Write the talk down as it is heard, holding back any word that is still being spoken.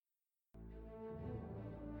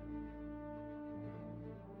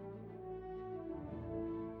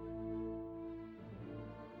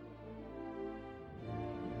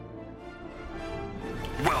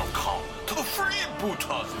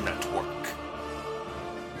Freebooters Network.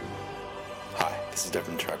 Hi, this is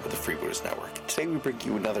Devin Truck with the Freebooters Network. Today we bring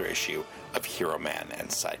you another issue of Hero Man and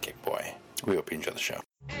Sidekick Boy. We hope you enjoy the show.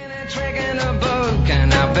 And a trick and a book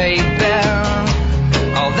and a baby,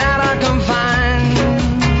 all that I can find.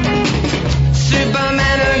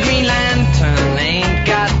 Superman or Green Lantern ain't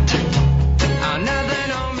got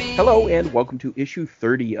nothing on me. Hello and welcome to issue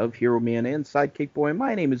 30 of Hero Man and Sidekick Boy.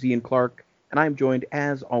 My name is Ian Clark, and I'm joined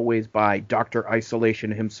as always by Dr.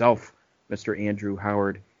 Isolation himself, Mr. Andrew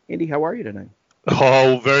Howard. Andy, how are you tonight?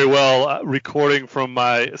 Oh, very well. Recording from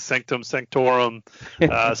my Sanctum Sanctorum,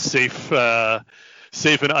 safe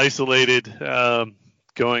and isolated.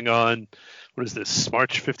 Going on, what is this,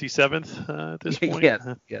 March 57th at this point?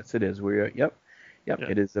 Yes, it is. Yep.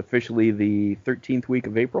 It is officially the 13th week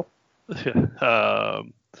of April.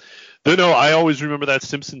 No, I always remember that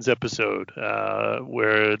Simpsons episode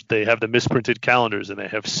where they have the misprinted calendars and they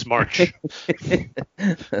have Smarch.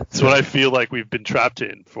 That's what I feel like we've been trapped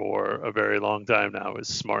in for a very long time now, is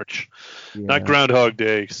Smarch. Yeah. Not Groundhog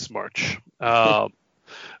Day, Smarch.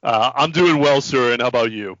 I'm doing well, sir, and how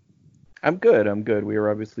about you? I'm good. We are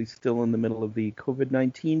obviously still in the middle of the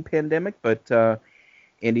COVID-19 pandemic, but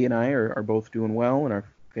Andy and I are both doing well, and our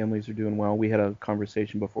families are doing well. We had a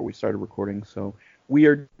conversation before we started recording, so we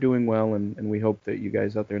are doing well, and we hope that you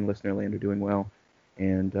guys out there in listener land are doing well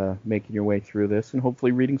and making your way through this and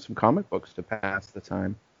hopefully reading some comic books to pass the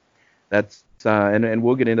time. That's and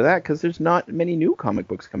we'll get into that because there's not many new comic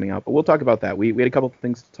books coming out, but we'll talk about that. We had a couple of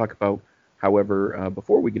things to talk about, however,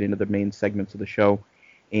 before we get into the main segments of the show.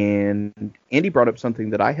 And Andy brought up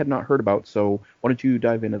something that I had not heard about, so why don't you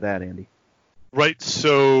dive into that, Andy? Right,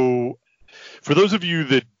 so for those of you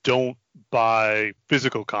that don't buy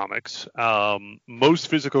physical comics, most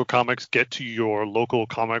physical comics get to your local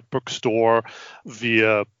comic book store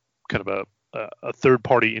via kind of a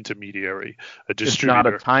third-party intermediary, a distributor. It's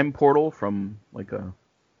not a time portal from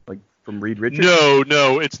from Reed Richards?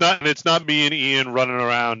 No, it's not. It's not me and Ian running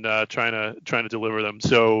around trying to deliver them.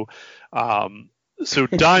 So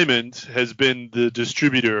Diamond has been the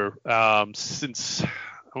distributor since,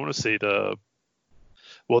 I want to say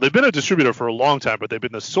they've been a distributor for a long time, but they've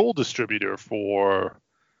been the sole distributor for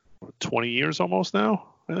 20 years almost now,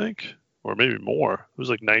 I think, or maybe more. It was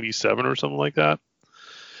like 97 or something like that.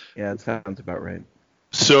 Yeah, it sounds about right.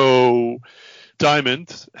 So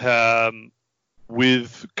Diamond,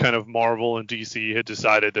 with kind of Marvel and DC, had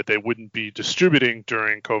decided that they wouldn't be distributing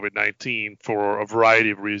during COVID-19 for a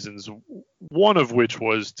variety of reasons, one of which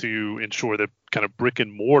was to ensure that kind of brick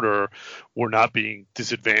and mortar were not being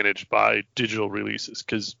disadvantaged by digital releases,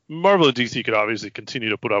 because Marvel and DC could obviously continue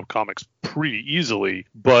to put out comics pretty easily.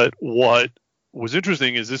 But what was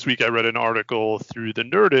interesting is this week I read an article through the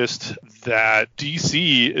Nerdist that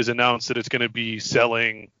DC has announced that it's going to be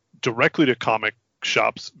selling directly to comic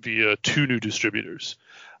shops via two new distributors.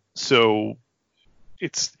 So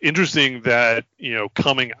it's interesting that,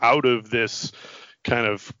 coming out of this kind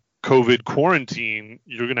of COVID quarantine,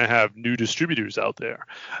 you're going to have new distributors out there.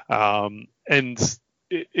 And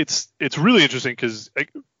it's really interesting because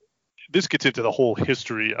this gets into the whole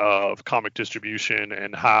history of comic distribution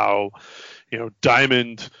and how,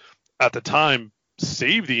 Diamond at the time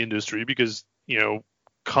saved the industry because,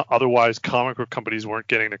 otherwise comic book companies weren't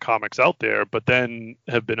getting the comics out there, but then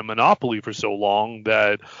have been a monopoly for so long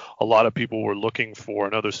that a lot of people were looking for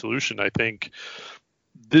another solution. I think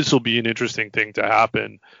this will be an interesting thing to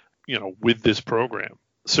happen, with this program.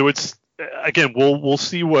 So it's, again, we'll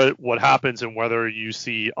see what happens and whether you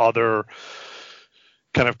see other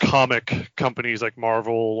kind of comic companies like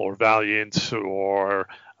Marvel or Valiant or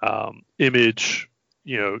Image,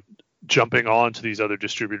 jumping on to these other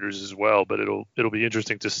distributors as well. But it'll be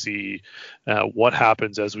interesting to see what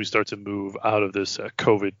happens as we start to move out of this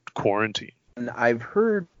COVID quarantine. And I've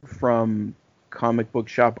heard from comic book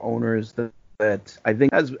shop owners that I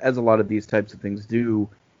think, as a lot of these types of things do,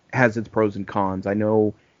 has its pros and cons. I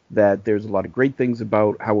know that there's a lot of great things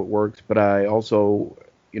about how it works, but I also,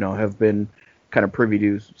 have been kind of privy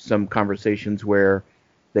to some conversations where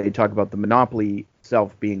they talk about the monopoly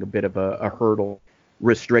itself being a bit of a hurdle,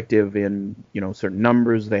 restrictive in, certain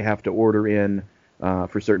numbers they have to order in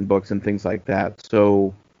for certain books and things like that.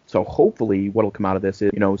 So hopefully what'll come out of this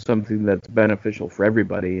is, something that's beneficial for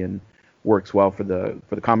everybody and works well for the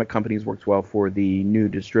comic companies, works well for the new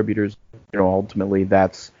distributors. Ultimately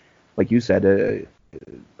that's, like you said,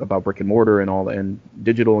 about brick and mortar and all, and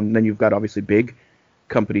digital. And then you've got obviously big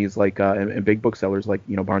companies like and big booksellers like,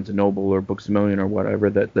 Barnes and Noble or Books A Million or whatever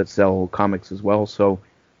that sell comics as well. So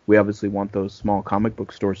we obviously want those small comic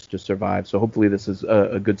book stores to survive. So hopefully this is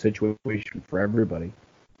a good situation for everybody.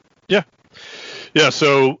 Yeah. Yeah,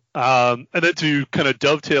 so and then to kind of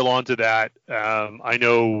dovetail onto that, I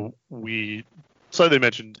know we slightly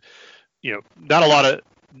mentioned, not a lot of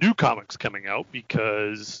new comics coming out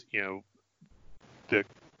because, the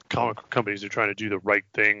comic companies are trying to do the right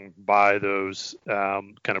thing by those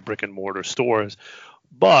kind of brick and mortar stores,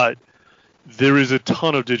 but there is a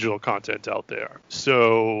ton of digital content out there.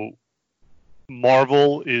 So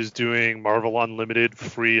Marvel is doing Marvel Unlimited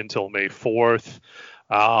free until May 4th.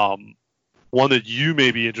 One that you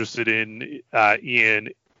may be interested in, Ian,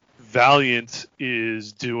 Valiant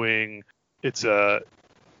is doing, it's a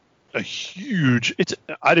huge,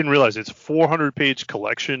 I didn't realize it's a 400-page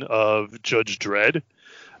collection of Judge Dredd,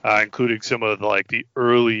 including some of the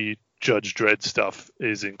early Judge Dredd stuff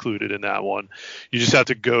is included in that one. You just have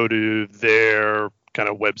to go to their kind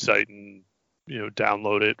of website and,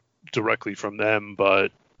 download it directly from them.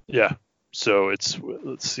 But yeah, so it's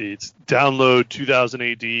download 2000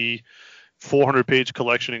 AD, 400-page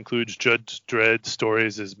collection, includes Judge Dredd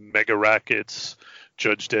stories as Mega Rackets,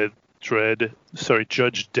 Judge Death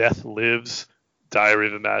Lives, Diary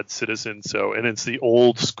of a Mad Citizen. So, and it's the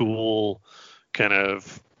old school kind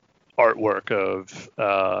of artwork of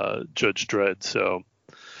Judge Dredd. So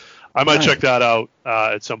I might check that out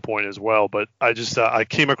at some point as well. But I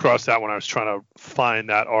came across that when I was trying to find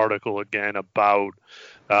that article again about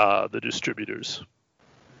the distributors.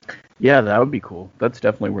 Yeah, that would be cool. That's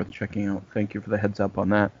definitely worth checking out. Thank you for the heads up on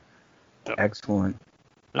that. Yep. Excellent.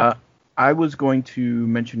 Yep. I was going to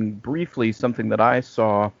mention briefly something that I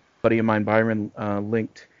saw. A buddy of mine, Byron,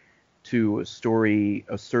 linked to a story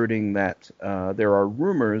asserting that there are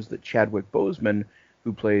rumors that Chadwick Boseman,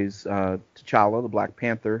 who plays T'Challa, the Black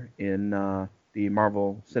Panther, in the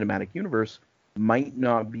Marvel Cinematic Universe, might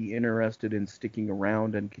not be interested in sticking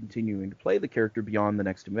around and continuing to play the character beyond the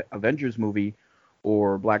next Avengers movie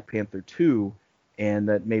or Black Panther 2, and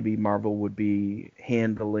that maybe Marvel would be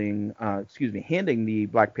handing the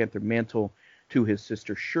Black Panther mantle to his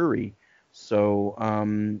sister Shuri. So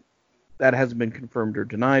that hasn't been confirmed or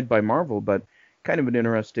denied by Marvel, but kind of an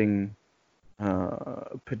interesting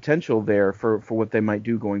potential there for what they might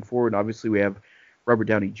do going forward. Obviously, we have Robert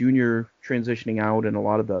Downey Jr. transitioning out, and a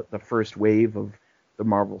lot of the first wave of the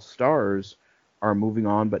Marvel stars are moving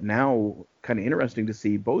on, but now kind of interesting to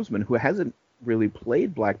see Boseman, who hasn't really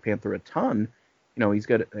played Black Panther a ton. He's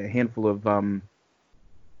got a handful of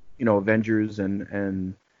Avengers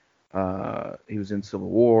and he was in Civil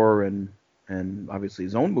War and obviously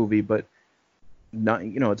his own movie, but not,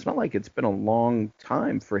 it's not like it's been a long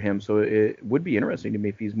time for him. So it would be interesting to me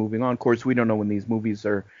if he's moving on. Of course, we don't know when these movies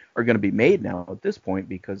are going to be made now at this point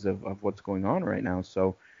because of what's going on right now.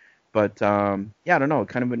 So, but I don't know,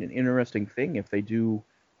 kind of an interesting thing if they do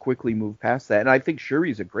quickly move past that. And I think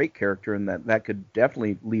Shuri's a great character, and that could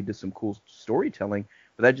definitely lead to some cool storytelling.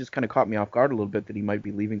 But that just kind of caught me off guard a little bit that he might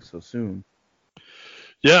be leaving so soon.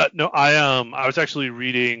 Yeah, no, I was actually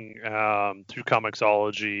reading through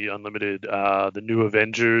Comixology Unlimited the new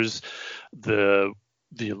Avengers, the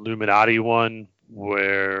Illuminati one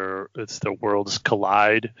where it's the worlds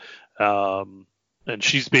collide, and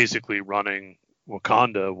she's basically running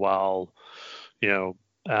Wakanda while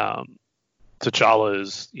T'Challa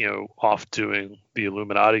is off doing the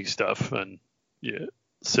Illuminati stuff. And yeah,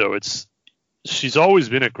 so she's always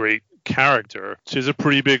been a great character. She has a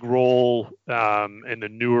pretty big role in the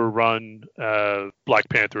newer run Black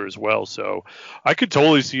Panther as well, so I could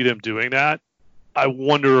totally see them doing that. I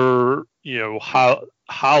wonder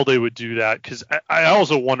how they would do that, because I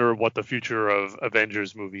also wonder what the future of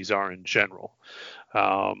Avengers movies are in general.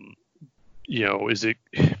 Is it,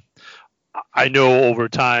 I know over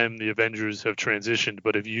time the Avengers have transitioned,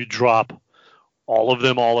 but if you drop all of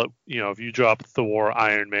them if you drop Thor,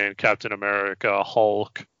 Iron Man, Captain America,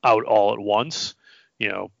 Hulk out all at once, are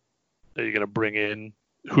you going to bring in,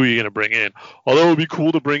 who are you going to bring in? Although it would be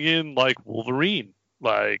cool to bring in like Wolverine,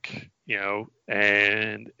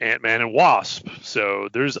 and Ant-Man and Wasp. So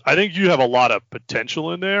I think you have a lot of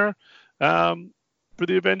potential in there for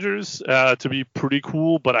the Avengers to be pretty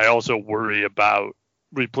cool, but I also worry about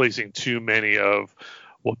replacing too many of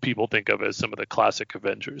what people think of as some of the classic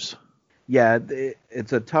Avengers. Yeah,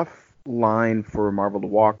 it's a tough line for Marvel to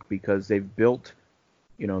walk because they've built,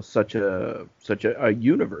 such a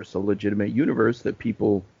universe, a legitimate universe that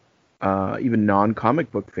people, even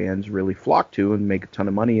non-comic book fans, really flock to and make a ton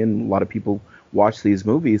of money, and a lot of people watch these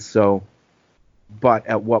movies. So, but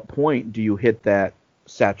at what point do you hit that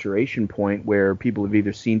saturation point where people have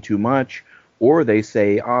either seen too much, or they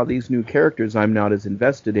say, these new characters I'm not as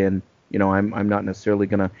invested in, I'm not necessarily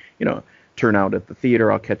going to, turn out at the theater.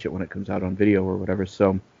 I'll catch it when it comes out on video or whatever.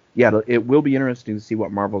 So, yeah, it will be interesting to see what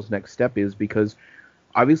Marvel's next step is, because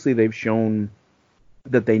obviously they've shown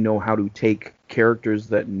that they know how to take characters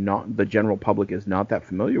that not the general public is not that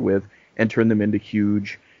familiar with and turn them into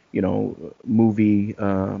huge, movie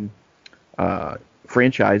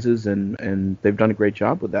franchises, and they've done a great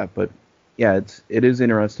job with that. But yeah, it is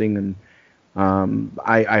interesting, and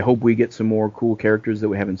I hope we get some more cool characters that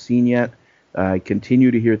we haven't seen yet. I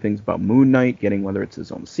continue to hear things about Moon Knight getting, whether it's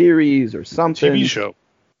his own series or something. TV show.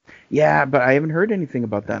 Yeah, but I haven't heard anything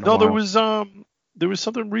about that in a while. There was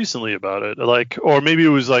something recently about it, like, or maybe it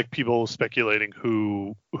was like people speculating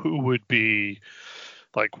who would be,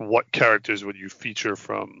 like, what characters would you feature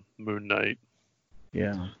from Moon Knight.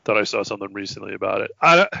 Yeah. Thought I saw something recently about it.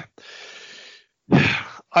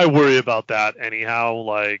 I worry about that anyhow,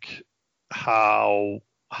 like how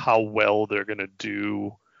well they're gonna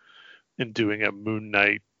do in doing a Moon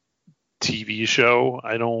Knight TV show.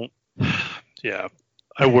 I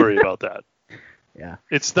worry about that. Yeah.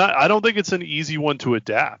 It's not. I don't think it's an easy one to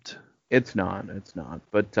adapt. It's not.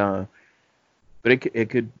 But it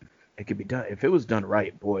could be done if it was done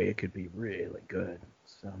right. Boy, it could be really good.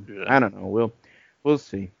 So yeah. I don't know. We'll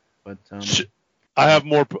see. But I have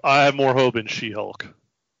more hope in She-Hulk.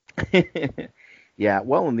 Yeah.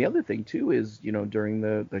 Well, and the other thing too is, during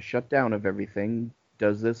the shutdown of everything,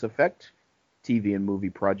 does this affect TV and movie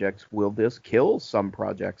projects? Will this kill some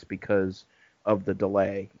projects because of the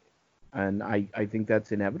delay? And I think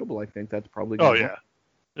that's inevitable. I think that's probably going to happen.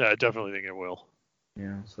 Yeah, I definitely think it will.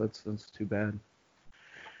 Yeah, so that's too bad.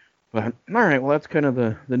 But all right, well, that's kind of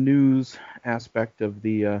the news aspect of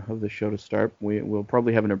the show to start. We'll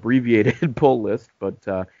probably have an abbreviated pull list,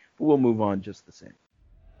 but we'll move on just the same.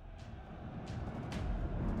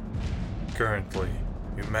 Currently,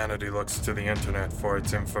 humanity looks to the internet for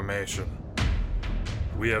its information.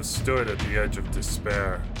 We have stood at the edge of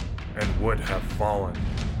despair and would have fallen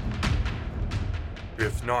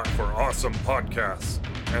if not for awesome podcasts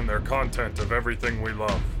and their content of everything we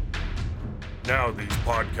love. Now these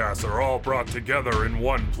podcasts are all brought together in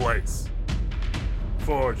one place.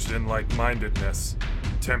 Forged in like-mindedness,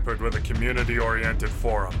 tempered with a community-oriented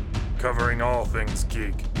forum, covering all things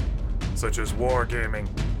geek, such as wargaming,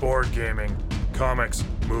 board gaming, comics,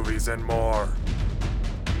 movies, and more.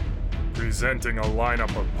 Presenting a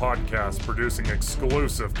lineup of podcasts producing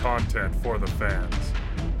exclusive content for the fans.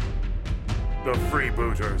 The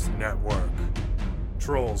Freebooters Network.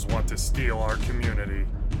 Trolls want to steal our community.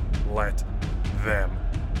 Let them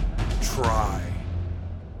try.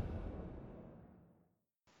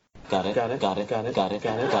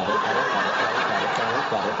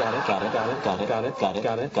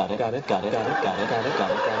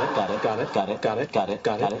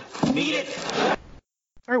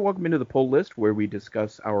 All right, welcome into the poll list where we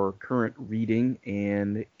discuss our current reading,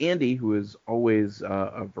 and Andy, who is always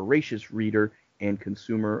a voracious reader and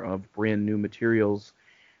consumer of brand new materials,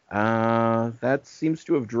 that seems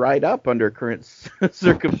to have dried up under current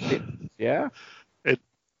circumstances. Yeah.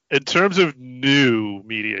 In terms of new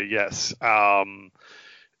media, yes. And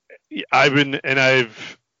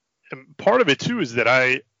part of it too is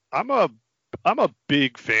that I'm a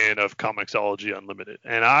big fan of Comixology Unlimited,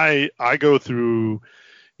 and I go through,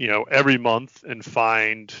 every month and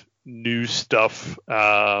find new stuff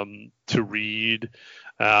to read,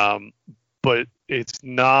 but it's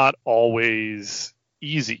not always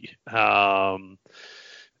easy, to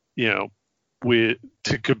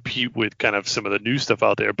compete with kind of some of the new stuff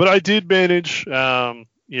out there. But I did manage,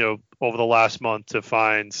 over the last month to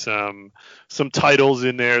find some titles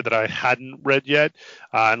in there that I hadn't read yet.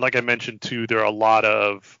 And like I mentioned too, there are a lot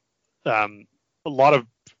of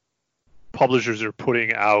publishers are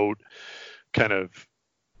putting out kind of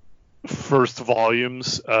first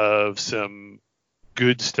volumes of some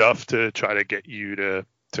good stuff to try to get you to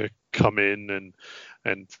come in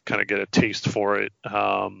and kind of get a taste for it.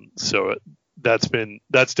 So that's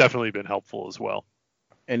definitely been helpful as well.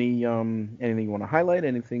 Anything you want to highlight?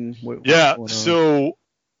 Anything? So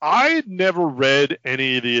I had never read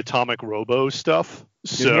any of the Atomic Robo stuff.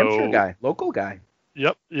 New Hampshire guy, local guy.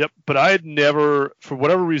 Yep. But I had never, for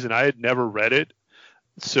whatever reason, I had never read it.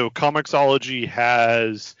 So Comixology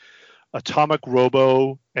has Atomic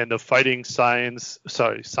Robo and the Fighting Scientists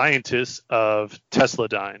of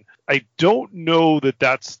Tesladyne. I don't know that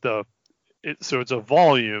that's so it's a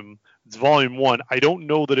volume. It's volume 1. I don't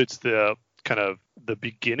know that it's the kind of the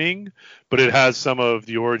beginning, but it has some of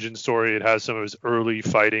the origin story. It has some of his early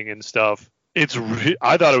fighting and stuff. I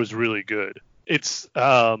thought it was really good. It's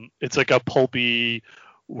like a pulpy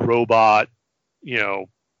robot,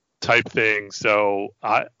 type thing. So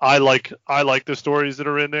I like the stories that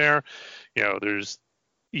are in there. There's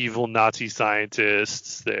evil Nazi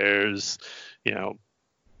scientists. There's, the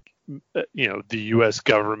U.S.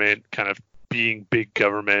 government kind of being big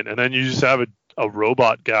government, and then you just have a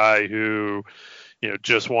robot guy who,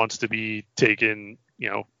 just wants to be taken,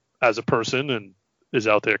 as a person and is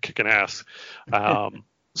out there kicking ass.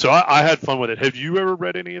 So I had fun with it. Have you ever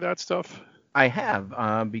read any of that stuff? I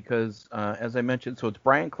have, because as I mentioned, so it's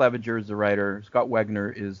Brian Clevenger is the writer, Scott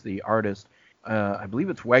Wegner is the artist. I believe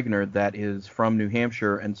it's Wegner that is from New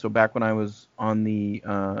Hampshire, and so back when I was on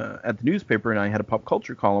at the newspaper and I had a pop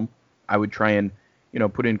culture column, I would try and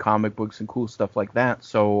put in comic books and cool stuff like that.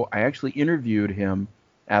 So I actually interviewed him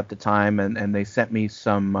at the time, and they sent me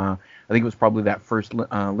some, I think it was probably that first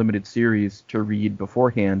limited series to read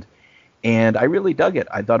beforehand, and I really dug it.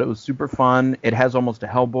 I thought it was super fun. It has almost a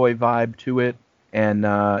Hellboy vibe to it, and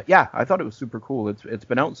I thought it was super cool. It's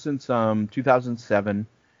been out since 2007,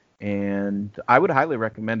 and I would highly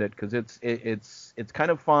recommend it because it's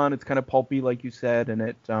kind of fun. It's kind of pulpy, like you said, and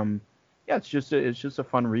it's just a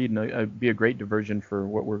fun read, and it'd be a great diversion for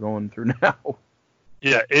what we're going through now.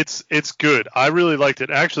 Yeah, it's good. I really liked it.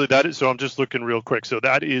 Actually, so I'm just looking real quick. So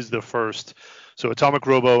that is the first. So Atomic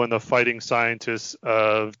Robo and the Fighting Scientists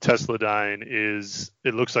of Tesladyne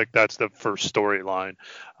it looks like that's the first storyline.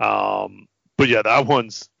 But yeah,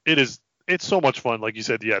 that it's so much fun. Like you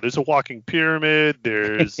said, yeah, there's a walking pyramid.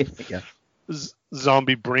 There's Yeah.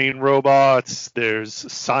 zombie brain robots. There's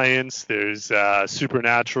science. There's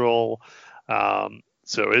supernatural.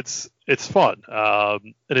 So it's fun.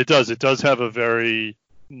 And it does have a very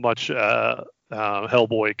much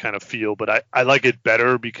Hellboy kind of feel, but I like it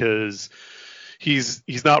better because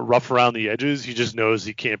he's not rough around the edges. He just knows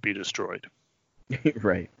he can't be destroyed.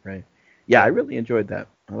 Right. Yeah, I really enjoyed that.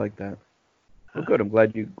 I like that. Well, good. I'm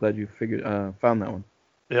glad you found that one.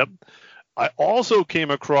 Yep. I also came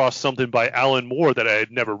across something by Alan Moore that I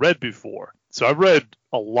had never read before. So I've read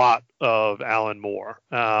a lot of Alan Moore,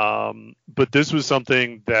 but this was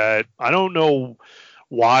something that I don't know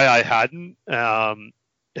why I hadn't.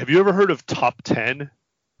 Have you ever heard of Top 10?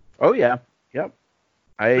 Oh yeah, yep.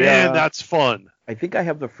 Man, that's fun. I think I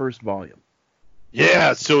have the first volume.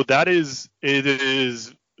 Yeah, so it has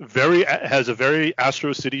a very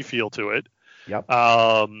Astro City feel to it. Yep.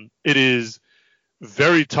 It is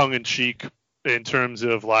very tongue-in-cheek in terms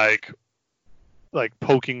of like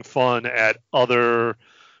poking fun at other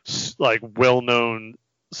like well-known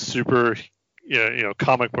super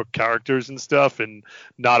comic book characters and stuff, and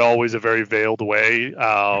not always a very veiled way.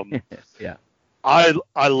 Yeah.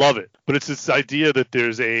 I love it, but it's this idea that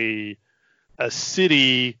there's a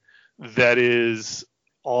city that is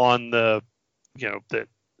on the that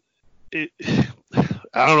it,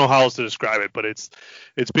 I don't know how else to describe it, but it's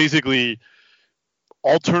basically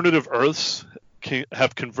alternative Earths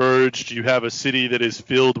have converged. You have a city that is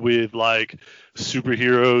filled with like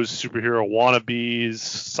superheroes, superhero wannabes,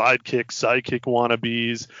 sidekick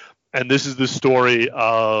wannabes, and this is the story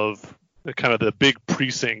of kind of the big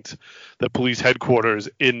precinct, the police headquarters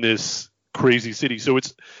in this crazy city. So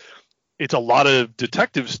it's a lot of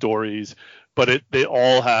detective stories, but they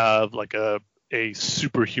all have like a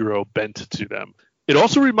superhero bent to them. It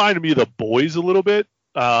also reminded me of The Boys a little bit.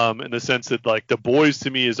 In the sense that like The Boys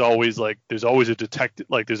to me is always like there's always a detective,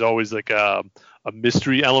 like there's always like a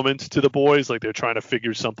mystery element to The Boys, like they're trying to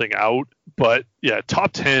figure something out. But yeah,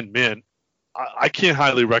 Top 10, man, I can't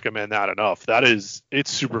highly recommend that enough. That was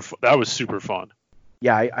super fun.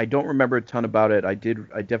 Yeah, I don't remember a ton about it. I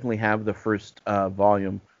definitely have the first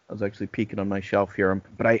volume. I was actually peeking on my shelf here,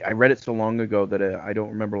 but I read it so long ago that I don't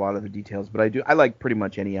remember a lot of the details. But I like pretty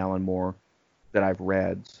much any Alan Moore that I've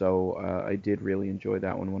read, so I did really enjoy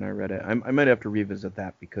that one when I read it. I might have to revisit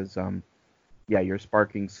that because, you're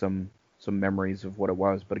sparking some memories of what it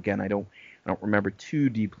was. But again, I don't remember too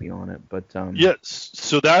deeply on it. But yes,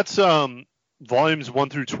 so that's volumes 1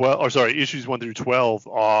 through 12, or sorry, issues 1 through 12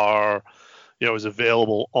 are is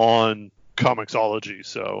available on Comixology,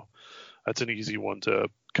 so that's an easy one to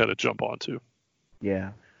kind of jump onto.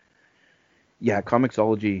 Yeah,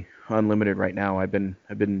 Comixology Unlimited right now. I've been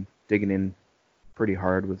digging in pretty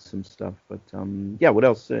hard with some stuff, but what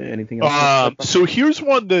else? Anything else? So here's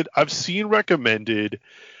one that I've seen recommended.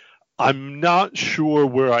 I'm not sure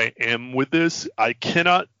where I am with this. I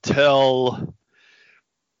cannot tell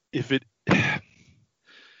if it's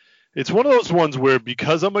one of those ones where,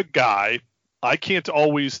 because I'm a guy, I can't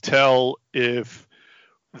always tell if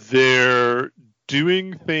they're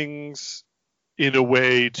doing things in a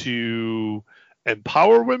way to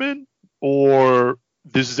empower women or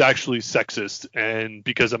this is actually sexist, and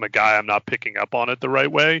because I'm a guy, I'm not picking up on it the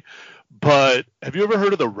right way. But have you ever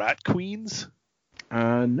heard of the Rat Queens?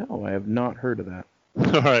 No, I have not heard of that.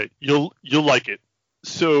 All right, you'll like it.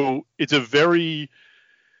 So it's a very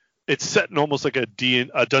it's set in almost like a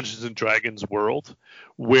Dungeons and Dragons world,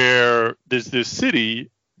 where there's this city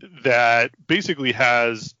that basically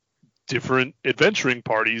has different adventuring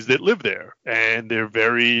parties that live there, and they're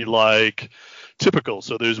very like typical.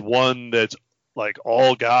 So there's one that's like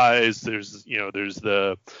all guys. There's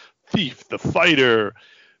the thief, the fighter,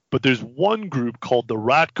 but there's one group called the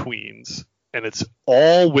Rat Queens, and it's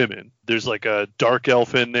all women. There's like a dark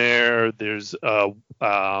elf in there. There's so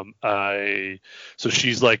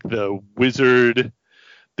she's like the wizard.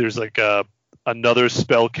 There's like another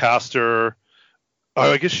spellcaster. Oh,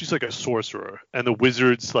 I guess she's like a sorcerer, and the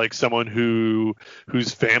wizard's like someone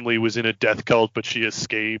whose family was in a death cult, but she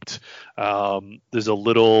escaped. There's a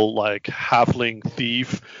little like halfling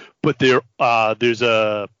thief, but there's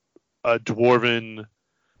a dwarven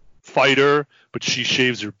fighter, but she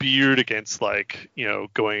shaves her beard against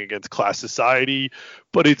going against class society.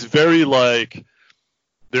 But it's very like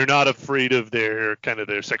they're not afraid of their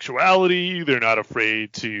sexuality. They're not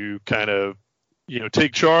afraid to kind of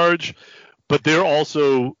take charge. But they're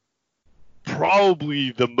also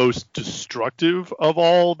probably the most destructive of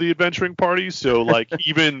all the adventuring parties. So, like,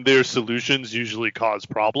 even their solutions usually cause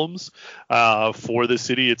problems for the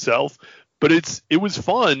city itself. But it was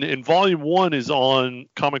fun, and Volume 1 is on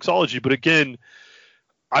Comixology. But again,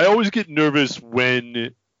 I always get nervous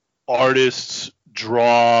when artists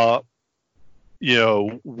draw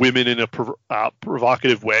women in a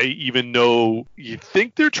provocative way, even though you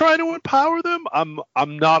think they're trying to empower them.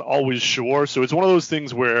 I'm not always sure. So it's one of those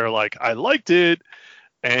things where like I liked it,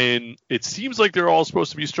 and it seems like they're all supposed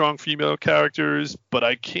to be strong female characters, but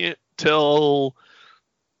I can't tell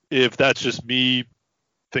if that's just me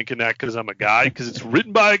thinking that because I'm a guy, because it's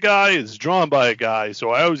written by a guy, it's drawn by a guy. So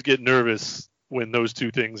I always get nervous when those two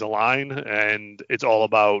things align, and it's all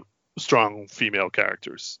about strong female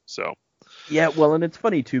characters. So. Yeah, well, and it's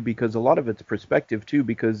funny, too, because a lot of it's perspective, too,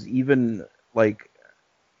 because even, like,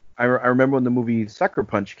 I remember when the movie Sucker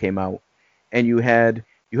Punch came out, and you had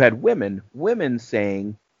women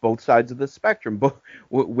saying both sides of the spectrum,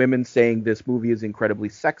 women saying this movie is incredibly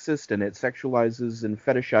sexist, and it sexualizes and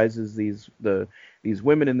fetishizes these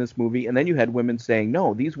women in this movie, and then you had women saying,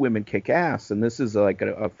 no, these women kick ass, and this is like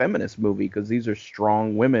a feminist movie, because these are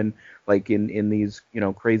strong women, like in these,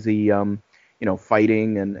 crazy...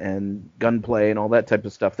 fighting and gunplay and all that type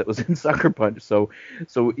of stuff that was in Sucker Punch. So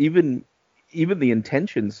even the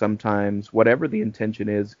intention sometimes, whatever the intention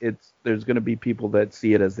is, there's going to be people that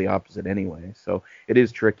see it as the opposite anyway. So it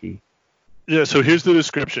is tricky. Yeah. So here's the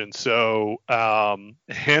description. So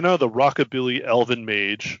Hannah, the rockabilly elven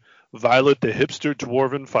mage, Violet, the hipster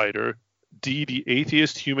dwarven fighter, Dee, the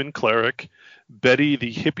atheist human cleric, Betty,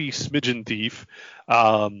 the hippie smidgen thief,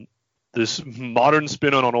 this modern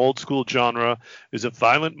spin on an old school genre, is a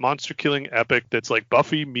violent monster killing epic that's like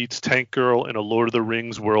Buffy meets Tank Girl in a Lord of the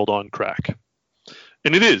Rings world on crack.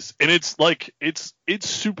 And it is. And it's like, it's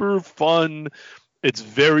super fun. It's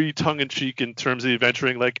very tongue in cheek in terms of the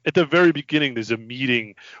adventuring. Like at the very beginning, there's a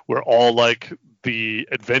meeting where all like the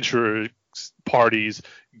adventurer parties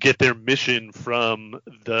get their mission from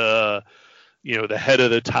the head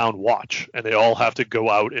of the town watch, and they all have to go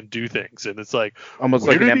out and do things. And it's like almost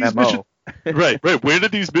like an MMO. Right. Where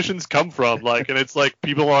did these missions come from? Like, and it's like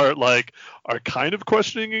people are kind of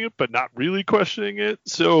questioning it, but not really questioning it.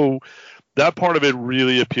 So that part of it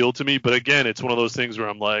really appealed to me. But again, it's one of those things where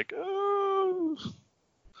I'm like,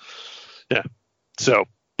 yeah. So,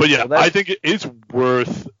 but yeah, well, I think it's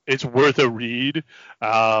worth a read.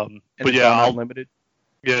 But yeah, Unlimited.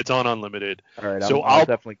 Yeah, it's on Unlimited. All right. So I'll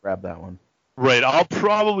definitely grab that one. Right. I'll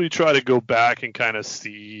probably try to go back and kind of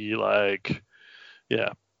see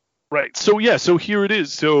yeah. Right. So yeah. So here it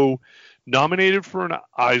is. So nominated for an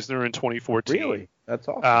Eisner in 2014. Really? That's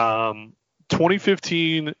awesome.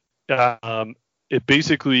 2015.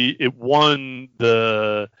 It won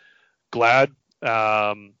the GLAAD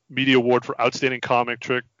Media Award for Outstanding Comic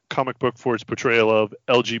Book for its portrayal of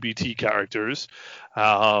LGBT characters.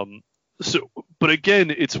 But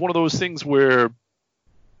again, it's one of those things where,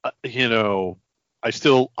 I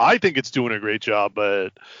think it's doing a great job, but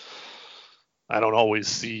I don't always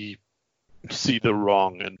see the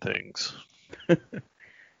wrong in things. Yeah.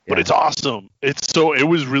 But it's awesome. It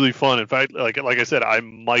was really fun. In fact, like I said, I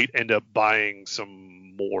might end up buying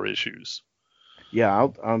some more issues. Yeah,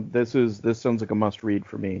 this sounds like a must read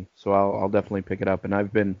for me, so I'll definitely pick it up. And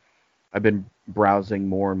I've been browsing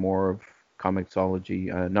more and more of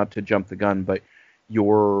Comixology. Not to jump the gun, but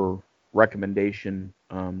your recommendation,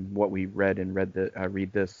 what we read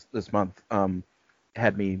this month,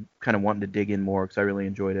 had me kind of wanting to dig in more because I really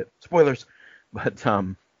enjoyed it. Spoilers, but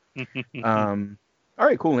all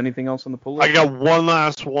right, cool. Anything else on the pull list? I got one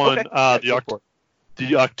last one. Okay.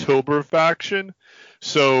 the October faction.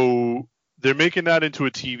 So they're making that into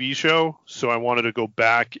a TV show. So I wanted to go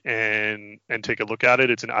back and take a look at it.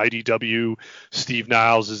 It's an IDW. Steve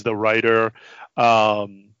Niles is the writer.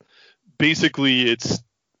 Basically, it's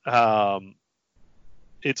the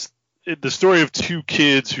story of two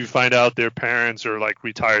kids who find out their parents are like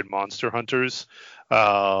retired monster hunters.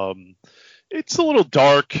 It's a little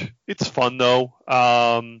dark. It's fun though.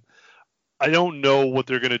 I don't know what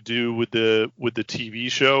they're gonna do with the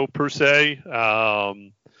TV show per se,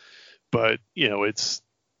 but it's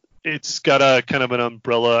got a kind of an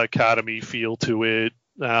Umbrella Academy feel to it,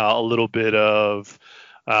 a little bit of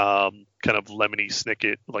kind of Lemony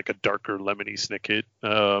Snicket, like a darker Lemony Snicket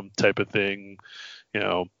type of thing,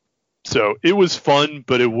 So it was fun,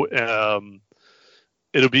 but it'll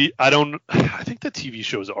be. I think the TV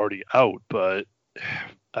show is already out, but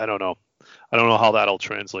I don't know. I don't know how that'll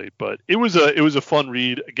translate, but it was a fun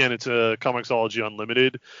read. Again, it's a Comixology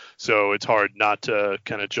Unlimited, so it's hard not to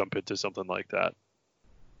kind of jump into something like that.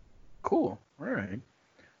 Cool. All right.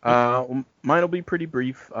 Well, mine will be pretty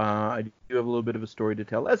brief. I do have a little bit of a story to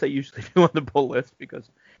tell, as I usually do on the pull list, because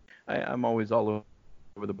I'm always all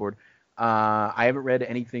over the board. I haven't read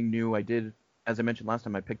anything new. I did, as I mentioned last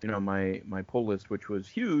time, I picked my pull list, which was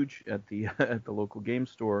huge at the at the local game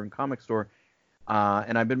store and comic store.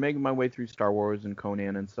 And I've been making my way through Star Wars and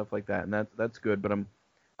Conan and stuff like that, and that's good. But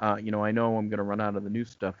I know I'm going to run out of the new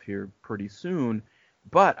stuff here pretty soon.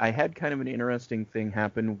 But I had kind of an interesting thing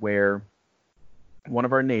happen where one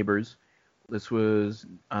of our neighbors, this was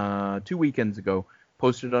 2 weekends ago,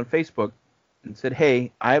 posted on Facebook and said,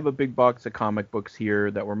 "Hey, I have a big box of comic books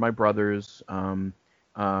here that were my brother's.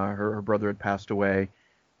 Her brother had passed away,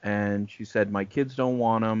 and she said my kids don't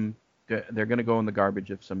want them. They're going to go in the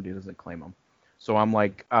garbage if somebody doesn't claim them." So I'm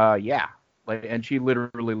like, yeah. And she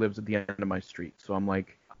literally lives at the end of my street. So I'm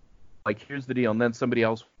like, here's the deal. And then somebody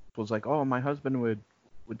else was like, oh, my husband would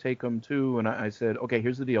take them too. And I said, okay,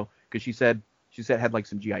 here's the deal. Because she said it had like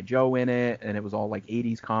some G.I. Joe in it, and it was all like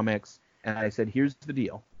 80s comics. And I said, here's the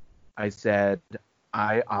deal. I said,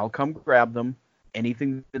 I'll come grab them.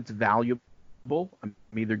 Anything that's valuable, I'm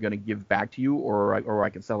either going to give back to you, or I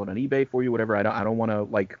can sell it on eBay for you, whatever. I don't want to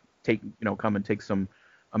like come and take some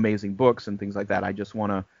amazing books and things like that. I just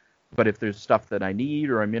want to, but if there's stuff that I need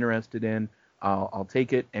or I'm interested in, I'll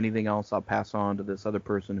take it. Anything else I'll pass on to this other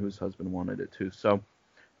person whose husband wanted it too. So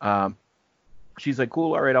she's like,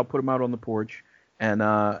 cool, all right, I'll put them out on the porch. And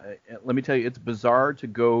let me tell you, it's bizarre to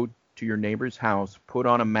go to your neighbor's house, put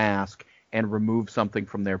on a mask, and remove something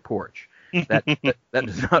from their porch. That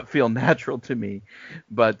does not feel natural to me.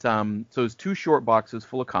 But so it's 2 short boxes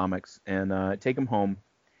full of comics, and take them home,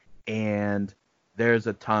 and there's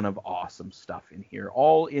a ton of awesome stuff in here.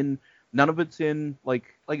 None of it's in like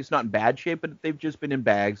it's not in bad shape, but they've just been in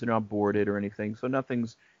bags. They're not boarded or anything, so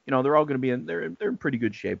nothing's, they're all going to be in. They're in pretty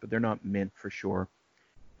good shape, but they're not mint for sure.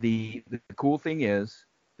 The cool thing is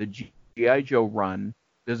the G.I. Joe run.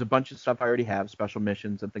 There's a bunch of stuff I already have, special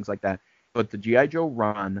missions and things like that. But the G.I. Joe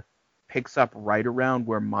run picks up right around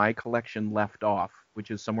where my collection left off,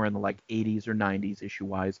 which is somewhere in the like 80s or 90s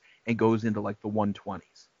issue-wise, and goes into like the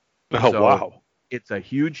 120s. Oh, so, wow. It's a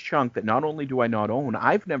huge chunk that not only do I not own,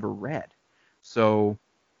 I've never read. So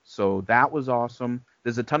that was awesome.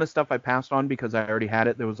 There's a ton of stuff I passed on because I already had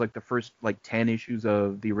it. There was like the first like 10 issues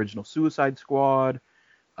of the original Suicide Squad,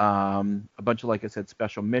 a bunch of, like I said,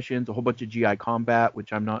 special missions, a whole bunch of GI Combat,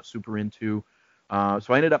 which I'm not super into. So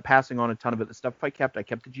I ended up passing on a ton of it. The stuff I kept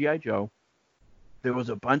the GI Joe. There was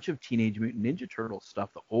a bunch of Teenage Mutant Ninja Turtles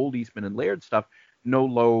stuff, the old Eastman and Laird stuff. No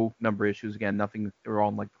low number issues. Again, nothing. They were all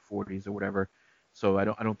in like the 40s or whatever. So I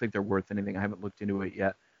don't think they're worth anything. I haven't looked into it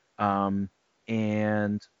yet. And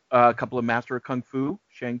a couple of Master of Kung Fu,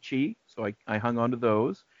 Shang-Chi. So I hung on to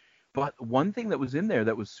those. But one thing that was in there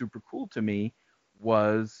that was super cool to me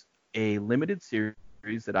was a limited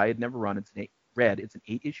series that I had never run. It's an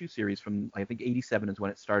 8-issue series from, I think, 87 is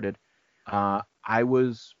when it started.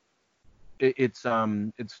 It's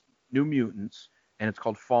New Mutants, and it's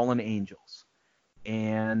called Fallen Angels.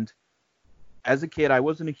 And as a kid, I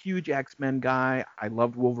wasn't a huge X-Men guy. I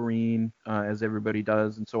loved Wolverine, as everybody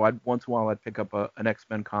does, and so once in a while I'd pick up an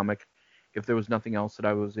X-Men comic if there was nothing else that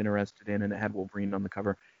I was interested in and it had Wolverine on the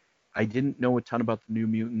cover. I didn't know a ton about the New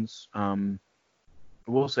Mutants. I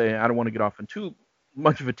will say, I don't want to get off on too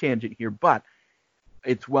much of a tangent here, but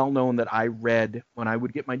it's well known that I read, when I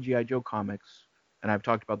would get my G.I. Joe comics, and I've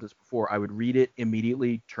talked about this before, I would read it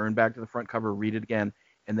immediately, turn back to the front cover, read it again,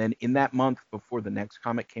 and then in that month before the next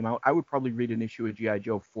comic came out, I would probably read an issue of G.I.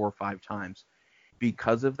 Joe 4 or 5 times.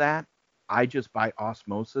 Because of that, I just by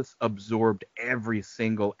osmosis absorbed every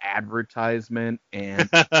single advertisement and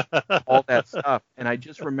all that stuff. And I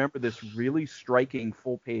just remember this really striking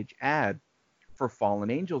full-page ad for Fallen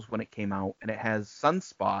Angels when it came out, and it has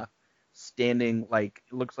Sunspot standing like,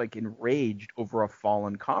 it looks like enraged over a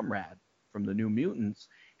fallen comrade from the New Mutants.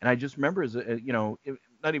 And I just remember as a,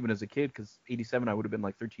 not even as a kid, because 87 I would have been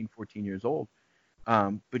like 13, 14 years old,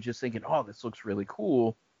 but just thinking, oh, this looks really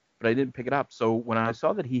cool, but I didn't pick it up. So when I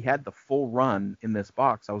saw that he had the full run in this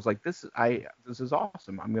box, I was like, this is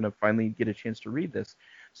awesome. I'm gonna finally get a chance to read this.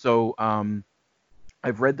 So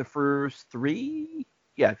I've read the first three.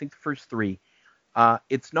 Yeah, I think the first three.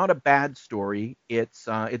 It's not a bad story. It's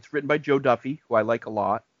written by Joe Duffy, who I like a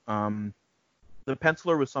lot. The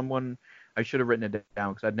penciler was someone I should have written it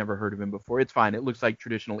down because I'd never heard of him before. It's fine. It looks like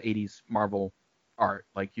traditional 80s Marvel art.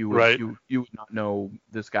 Like you would you would not know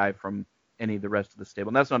this guy from any of the rest of the stable.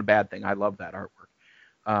 And that's not a bad thing. I love that artwork.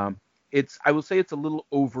 I will say it's a little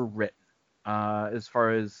overwritten as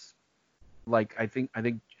far as, like, I think,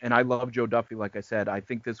 and I love Joe Duffy. Like I said, I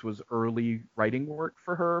think this was early writing work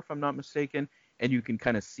for her, if I'm not mistaken. And you can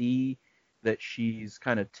kind of see that she's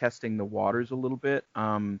kind of testing the waters a little bit,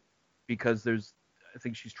 because I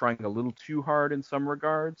think she's trying a little too hard in some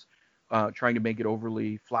regards, trying to make it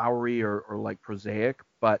overly flowery or like prosaic.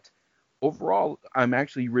 But overall, I'm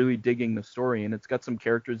actually really digging the story, and it's got some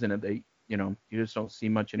characters in it that, you just don't see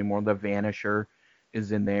much anymore. The Vanisher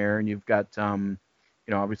is in there, and you've got,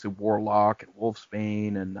 obviously Warlock and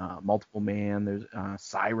Wolfsbane and Multiple Man. There's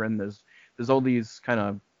Siren. There's all these kind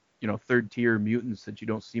of, third tier mutants that you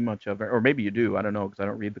don't see much of, or maybe you do. I don't know, because I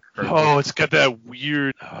don't read the current book. It's got that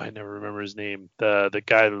weird. I never remember his name. The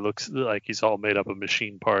guy that looks like he's all made up of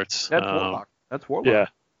machine parts. That's Warlock. That's Warlock. Yeah,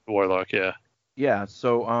 Warlock. Yeah. Yeah.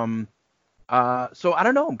 So so I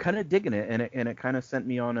don't know. I'm kind of digging it, and it kind of sent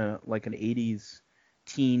me on an 80s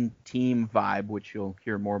teen team vibe, which you'll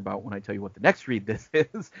hear more about when I tell you what the next read this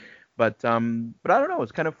is. But I don't know.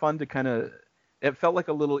 It's kind of fun to it felt like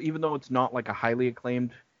a little, even though it's not like a highly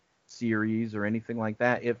acclaimed series or anything like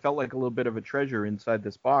that, it felt like a little bit of a treasure inside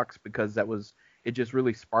this box, because it just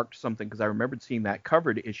really sparked something, because I remembered seeing that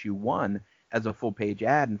cover to issue 1 as a full page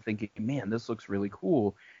ad and thinking, man, this looks really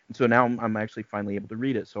cool. And so now I'm actually finally able to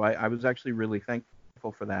read it. So I was actually really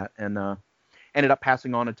thankful for that, and ended up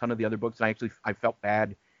passing on a ton of the other books. And I felt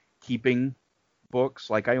bad keeping books.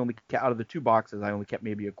 Like, I only, out of the 2 boxes, I only kept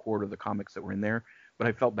maybe a quarter of the comics that were in there, but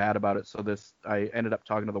I felt bad about it. So I ended up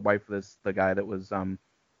talking to the wife of the guy that was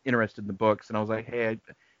interested in the books, and I was like, hey,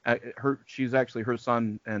 she's actually, her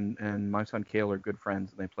son and my son Cale are good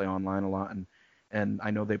friends, and they play online a lot, and I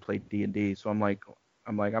know they play D&D, so I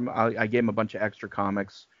gave him a bunch of extra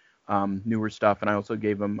comics, newer stuff, and I also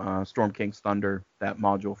gave him Storm King's Thunder, that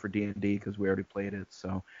module for D&D, because we already played it.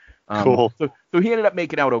 So cool. So he ended up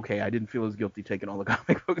making out okay. I didn't feel as guilty taking all the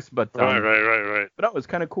comic books, but right. But that was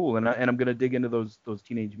kind of cool, and I'm gonna dig into those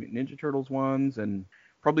Teenage Mutant Ninja Turtles ones, and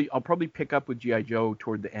I'll probably pick up with G.I. Joe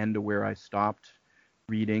toward the end of where I stopped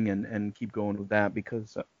reading, and keep going with that,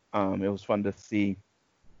 because it was fun to see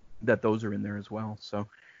that those are in there as well. So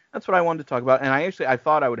that's what I wanted to talk about. And I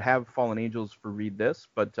thought I would have Fallen Angels for Read This,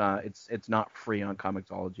 but it's not free on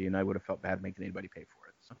Comixology, and I would have felt bad making anybody pay for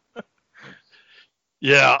it. So.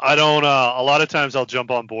 Yeah, I don't. A lot of times I'll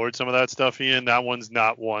jump on board some of that stuff, Ian. That one's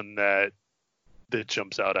not one that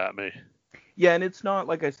jumps out at me. Yeah, and it's not,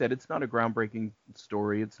 like I said, it's not a groundbreaking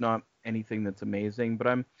story. It's not anything that's amazing, but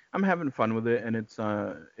I'm having fun with it, and it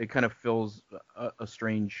kind of fills a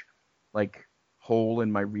strange, like, hole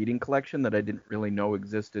in my reading collection that I didn't really know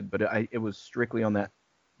existed. But it was strictly on that,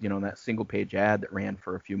 that single page ad that ran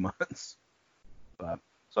for a few months. But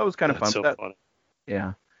so it was kind of fun. So funny.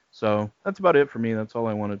 Yeah. So that's about it for me. That's all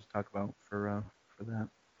I wanted to talk about for that.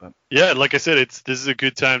 But yeah, like I said, this is a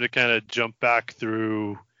good time to kind of jump back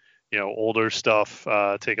through, older stuff,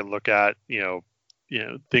 take a look at,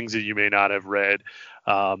 things that you may not have read.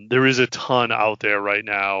 There is a ton out there right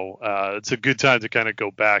now. It's a good time to kind of go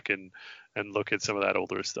back and look at some of that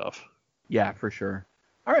older stuff. Yeah, for sure.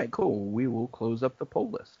 All right, cool. We will close up the poll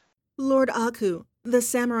list. Lord Aku, the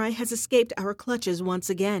samurai has escaped our clutches once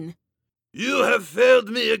again. You have failed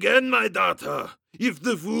me again, my daughter. If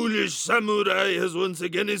the foolish samurai has once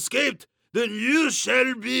again escaped, then you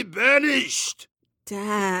shall be banished.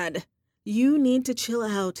 Dad, you need to chill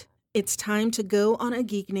out. It's time to go on a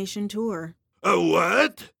Geek Nation tour. A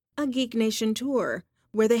what? A Geek Nation tour,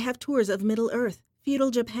 where they have tours of Middle-earth,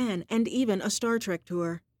 feudal Japan, and even a Star Trek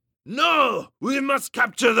tour. No! We must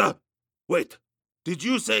capture the... Wait, did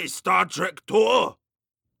you say Star Trek tour?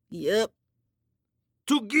 Yep.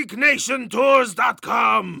 To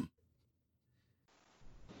GeekNationTours.com!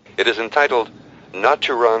 It is entitled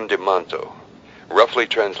Naturan de Manto, roughly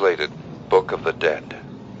translated, Book of the Dead.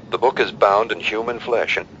 The book is bound in human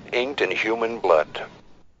flesh and inked in human blood.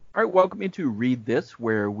 All right, welcome into Read This,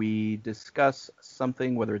 where we discuss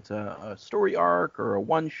something, whether it's a story arc or a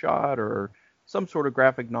one-shot or some sort of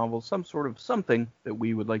graphic novel, some sort of something that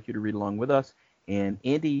we would like you to read along with us. And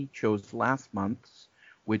Andy chose last month's,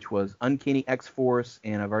 which was Uncanny X-Force,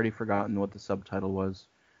 and I've already forgotten what the subtitle was.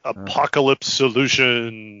 Apocalypse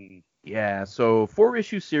Solution. Yeah, so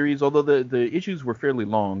 4-issue series, although the issues were fairly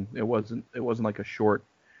long. It wasn't like a short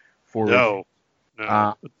 4-issue. No,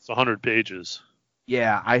 it's 100 pages.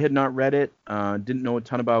 Yeah, I had not read it. Didn't know a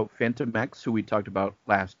ton about Phantom X, who we talked about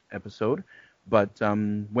last episode, but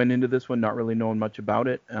went into this one not really knowing much about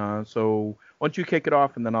it. So why don't you kick it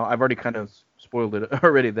off, and then I've already kind of spoiled it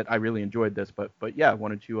already that I really enjoyed this, but yeah, why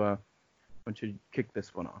don't you kick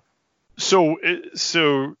this one off? So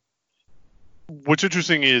what's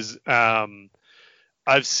interesting is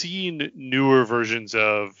I've seen newer versions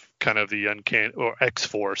of kind of the Uncanny or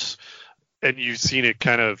X-Force, and you've seen it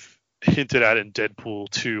kind of hinted at in Deadpool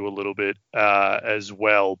 2 a little bit as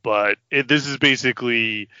well. But this is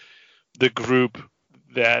basically the group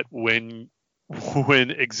that when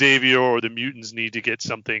Xavier or the mutants need to get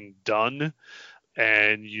something done,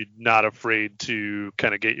 and you're not afraid to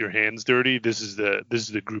kind of get your hands dirty, this is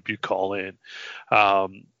the group you call in.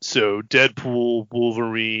 So Deadpool,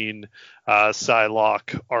 Wolverine,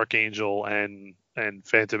 Psylocke, Archangel, and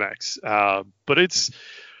Phantom X. But it's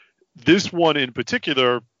this one in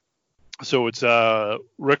particular. So it's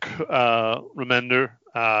Rick Remender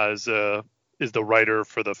is the writer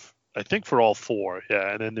for I think for all four.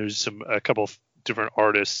 Yeah, and then there's a couple of different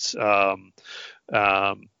artists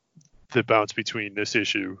that bounce between this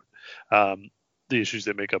issue, the issues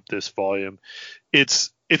that make up this volume.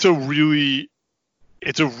 It's a really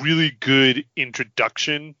good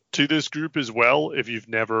introduction to this group as well. If you've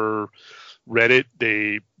never read it,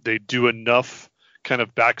 they do enough kind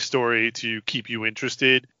of backstory to keep you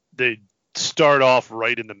interested. They start off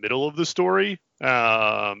right in the middle of the story,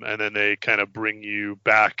 and then they kind of bring you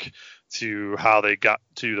back to how they got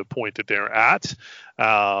to the point that they're at.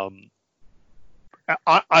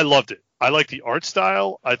 I loved it. I like the art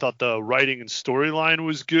style. I thought the writing and storyline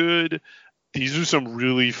was good. These are some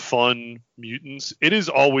really fun mutants. It is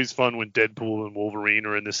always fun when Deadpool and Wolverine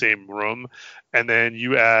are in the same room, and then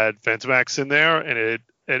you add Phantom X in there, and it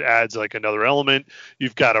adds like another element.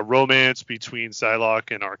 You've got a romance between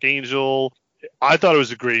Psylocke and Archangel. I thought it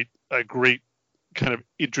was a great kind of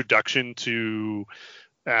introduction to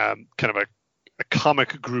kind of a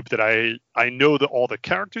comic group that I know that all the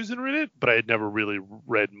characters are in it, but I had never really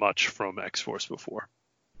read much from X-Force before.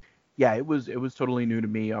 Yeah, it was totally new to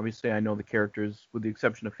me. Obviously, I know the characters, with the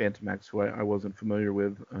exception of Phantom X, who I wasn't familiar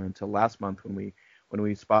with until last month when we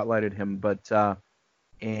spotlighted him. But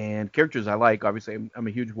and characters I like. Obviously, I'm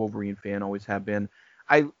a huge Wolverine fan, always have been.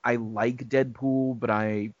 I like Deadpool, but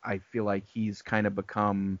I feel like he's kind of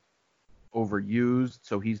become overused,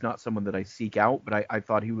 so he's not someone that I seek out, but I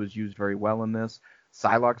thought he was used very well in this.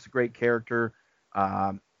 Psylocke's a great character.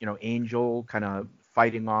 Angel kind of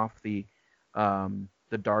fighting off the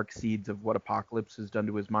dark seeds of what Apocalypse has done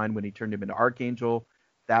to his mind when he turned him into Archangel.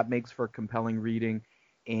 That makes for compelling reading.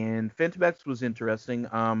 And Phantom X was interesting.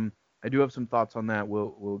 I do have some thoughts on that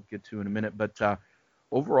we'll get to in a minute, but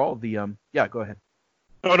overall yeah, go ahead.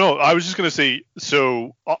 Oh, no, I was just going to say,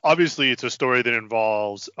 so obviously it's a story that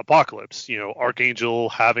involves Apocalypse, Archangel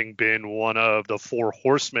having been one of the four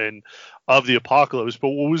horsemen of the Apocalypse. But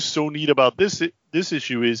what was so neat about this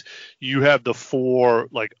issue is you have the four,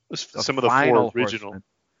 like some of the four original. Horsemen.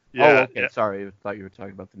 Yeah, okay. Yeah. Sorry, I thought you were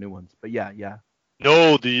talking about the new ones, but yeah.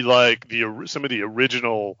 No, some of the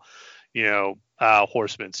original,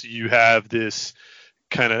 horsemen. So you have this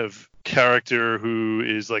kind of character who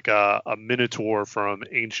is like a minotaur from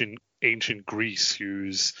ancient Greece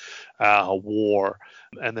who's a war,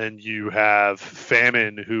 and then you have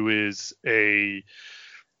Famine, who is a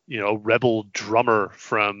rebel drummer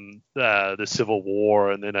from the Civil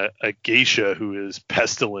War, and then a geisha who is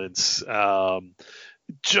Pestilence.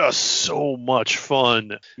 Just so much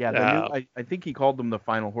fun. Yeah, I think he called them the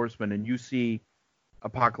Final Horsemen, and you see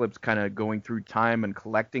Apocalypse kind of going through time and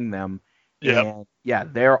collecting them. Yep. Yeah,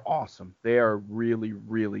 they're awesome. They are really,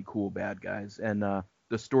 really cool bad guys, and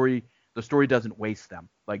the story doesn't waste them.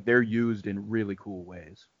 Like, they're used in really cool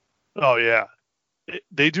ways. Oh yeah,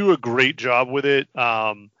 they do a great job with it.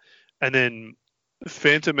 And then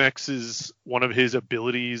Phantom X's one of his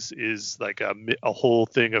abilities is like a whole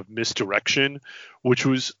thing of misdirection, which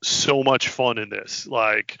was so much fun in this.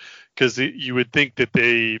 Like, because you would think that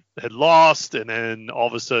they had lost, and then all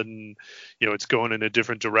of a sudden, it's going in a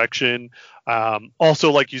different direction.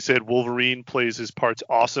 Also, like you said, Wolverine plays his parts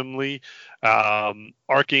awesomely.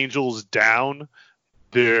 Archangel's down.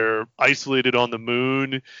 They're isolated on the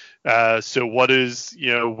moon. So what does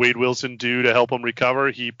Wade Wilson do to help him recover?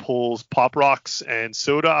 He pulls Pop Rocks and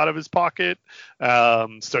soda out of his pocket,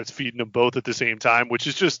 starts feeding them both at the same time, which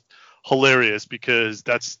is just hilarious because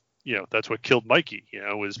that's what killed Mikey,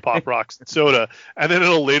 was Pop Rocks and soda. And then at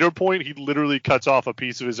a later point, he literally cuts off a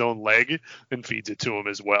piece of his own leg and feeds it to him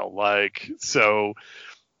as well. Like, so,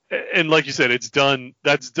 and like you said,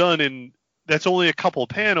 that's only a couple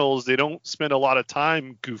panels. They don't spend a lot of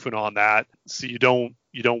time goofing on that, so you don't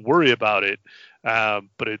worry about it.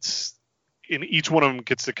 But it's in each one of them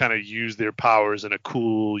gets to kind of use their powers in a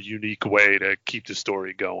cool, unique way to keep the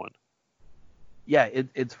story going. Yeah,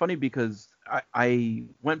 it's funny because I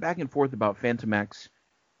went back and forth about Phantom X.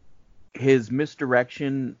 His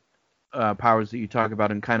misdirection powers that you talk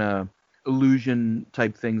about and kind of illusion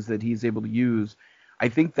type things that he's able to use. I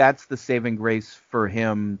think that's the saving grace for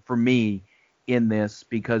him, for me, in this,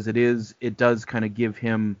 because it does kind of give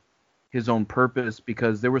him his own purpose,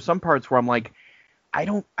 because there were some parts where I'm like, I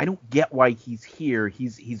don't get why he's here.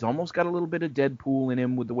 He's almost got a little bit of Deadpool in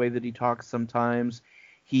him with the way that he talks sometimes.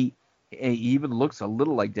 He even looks a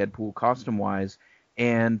little like Deadpool costume wise,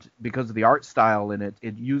 and because of the art style in it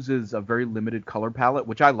uses a very limited color palette,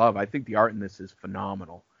 which I love. I think the art in this is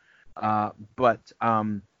phenomenal. But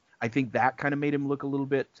I think that kind of made him look a little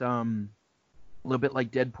bit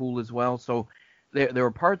like Deadpool as well. So there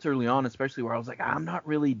were parts early on, especially where I was like, I'm not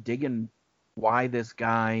really digging why this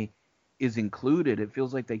guy is included. It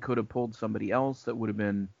feels like they could have pulled somebody else that would have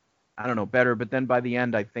been, I don't know, better. But then by the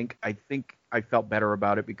end, I think I felt better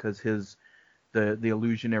about it because the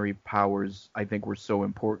illusionary powers, I think, were so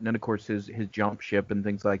important, and of course his jump ship and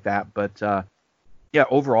things like that. But yeah,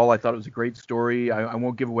 overall, I thought it was a great story. I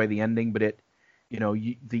won't give away the ending, but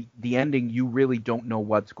the ending, you really don't know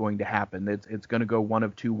what's going to happen. It's going to go one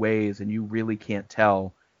of two ways, and you really can't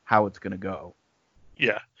tell how it's going to go.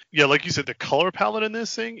 Yeah, like you said, the color palette in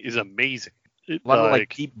this thing is amazing. A lot of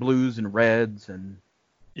like deep blues and reds and.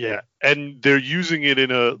 Yeah, and they're using it in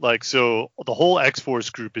so the whole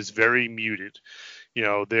X-Force group is very muted.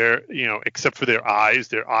 They're except for their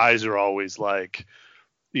eyes are always like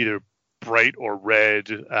either bright or red.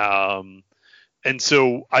 And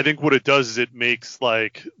so I think what it does is it makes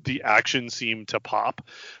like the action seem to pop.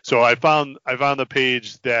 So I found the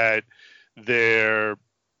page that they're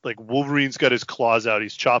like Wolverine's got his claws out,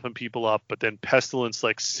 he's chopping people up, but then Pestilence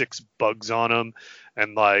like 6 bugs on him,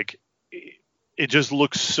 and like it just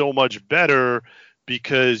looks so much better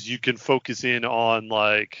because you can focus in on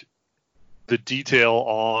like the detail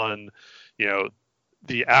on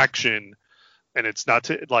the action, and it's not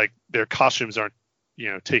like their costumes aren't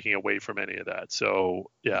taking away from any of that. So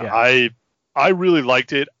yeah. I really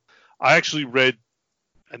liked it. I actually read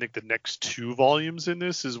I think the next 2 volumes in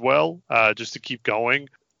this as well, just to keep going.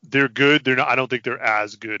 They're good. They're not. I don't think they're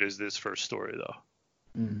as good as this first story though.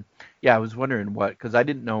 Mm. Yeah, I was wondering because I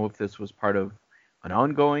didn't know if this was part of an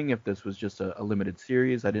ongoing, if this was just a limited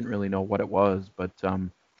series. I didn't really know what it was, but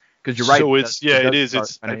because you're right. So it is.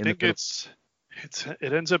 I think it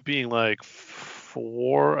ends up being like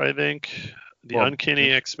 4. I think the Uncanny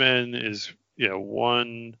X-Men is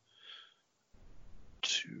 1,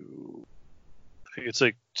 2. I think it's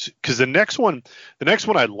like because the next one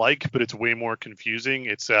I like, but it's way more confusing.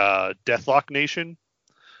 It's Deathlock Nation,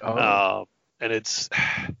 and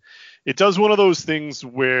it does one of those things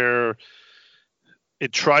where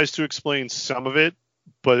it tries to explain some of it,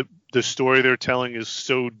 but the story they're telling is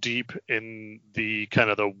so deep in the kind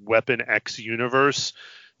of the Weapon X universe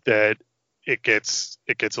that it gets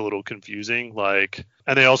a little confusing. Like,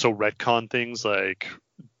 and they also retcon things like.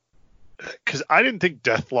 Because I didn't think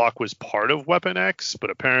Deathlock was part of Weapon X,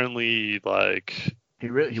 but apparently, like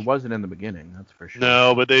he wasn't in the beginning, that's for sure.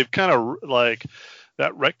 No, but they've kind of like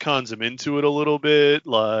that retcons him into it a little bit,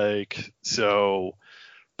 like so.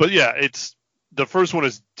 But yeah, it's the first one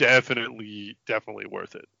is definitely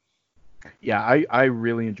worth it. Yeah, I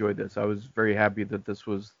really enjoyed this. I was very happy that this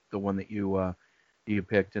was the one that you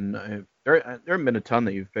picked, and there have been a ton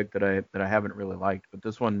that you've picked that I haven't really liked, but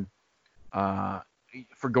this one.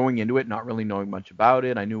 For going into it, not really knowing much about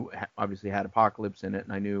it, I knew obviously had Apocalypse in it,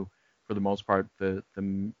 and I knew for the most part the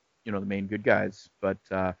main good guys. But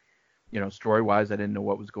story wise, I didn't know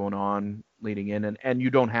what was going on leading in, and you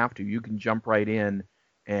don't have to. You can jump right in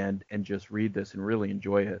and just read this and really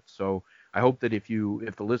enjoy it. So I hope that if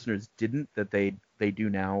the listeners didn't, that they do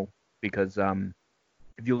now, because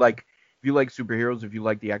if you like superheroes, if you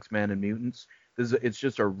like the X-Men and mutants, it's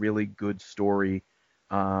just a really good story,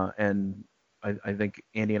 and I think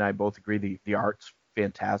Andy and I both agree the art's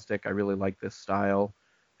fantastic. I really like this style,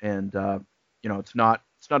 and it's not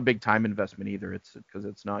a big time investment either. It's because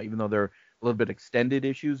it's not, even though they're a little bit extended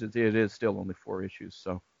issues, it is still only 4 issues.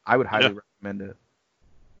 So I would highly recommend it.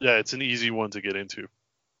 Yeah, it's an easy one to get into.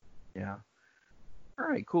 Yeah. All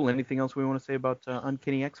right, cool. Anything else we want to say about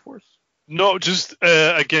Uncanny X-Force? No, just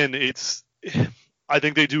again, I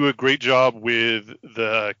think they do a great job with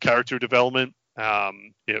the character development,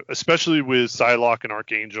 especially with Psylocke and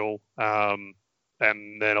Archangel,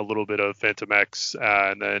 and then a little bit of Phantom X,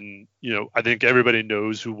 and then I think everybody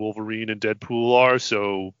knows who Wolverine and Deadpool are,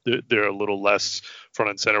 so they're a little less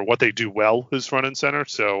front and center. What they do well is front and center,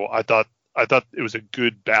 so I thought it was a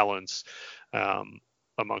good balance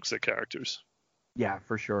amongst the characters. Yeah,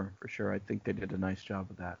 for sure. I think they did a nice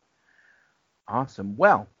job of that. Awesome.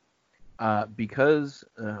 Well, because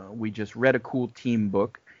we just read a cool team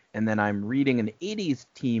book, and then I'm reading an 80s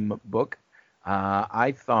team book,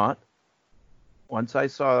 I thought, once I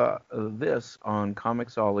saw this on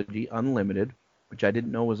Comixology Unlimited, which I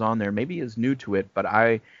didn't know was on there, maybe is new to it, but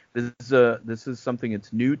this is something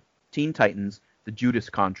that's new. Teen Titans, The Judas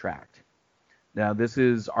Contract. Now, this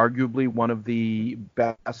is arguably one of the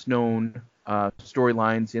best known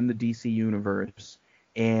storylines in the DC universe,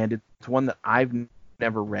 and it's one that I've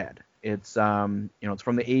never read. It's it's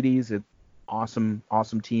from the 80s. It's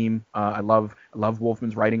awesome team. I love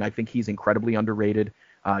Wolfman's writing. I think he's incredibly underrated.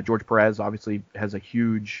 George Perez obviously has a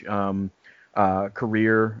huge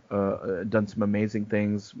career, done some amazing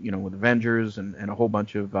things, with Avengers and a whole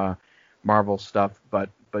bunch of Marvel stuff, but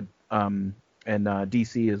and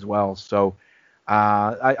DC as well. So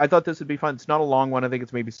I thought this would be fun. It's not a long one. I think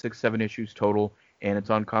it's maybe 6-7 issues total, and it's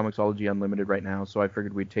on Comixology Unlimited right now. So I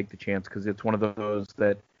figured we'd take the chance because it's one of those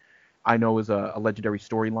that I know is a legendary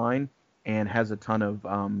storyline and has a ton of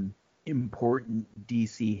important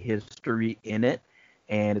DC history in it.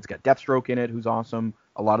 And it's got Deathstroke in it, who's awesome.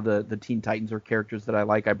 A lot of the Teen Titans are characters that I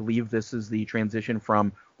like. I believe this is the transition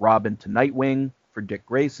from Robin to Nightwing for Dick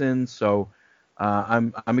Grayson. So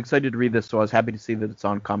I'm excited to read this. So I was happy to see that it's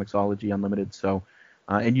on Comixology Unlimited. So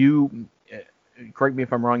and you, correct me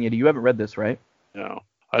if I'm wrong, Andy, you haven't read this, right? No,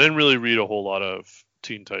 I didn't really read a whole lot of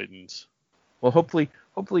Teen Titans. Well, hopefully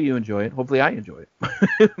you enjoy it. Hopefully I enjoy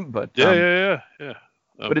it. But yeah.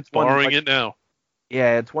 But it's borrowing it now.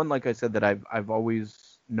 Yeah, it's one, like I said, that I've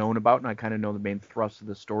always known about, and I kind of know the main thrust of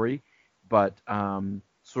the story, but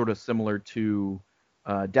sort of similar to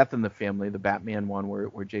Death in the Family, the Batman one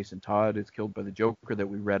where Jason Todd is killed by the Joker that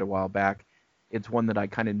we read a while back. It's one that I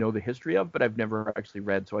kind of know the history of, but I've never actually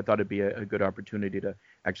read, so I thought it'd be a good opportunity to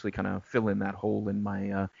actually kind of fill in that hole in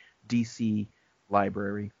my DC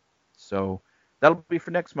library. So that'll be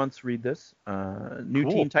for next month's read this. New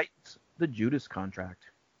Teen Titans, The Judas Contract.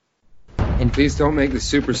 And please don't make the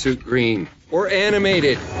super suit green or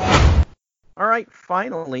animated. All right,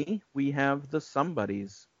 finally, we have the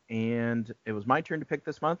Somebodies, and it was my turn to pick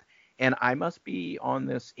this month, and I must be on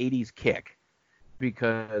this 80s kick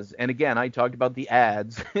because, and again, I talked about the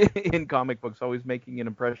ads in comic books always making an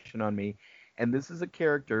impression on me, and this is a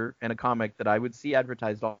character and a comic that I would see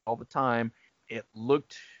advertised all the time. It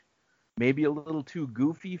looked maybe a little too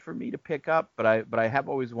goofy for me to pick up, but I have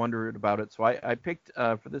always wondered about it. So I picked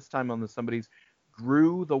for this time on the Somebodies,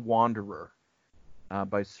 Gru the Wanderer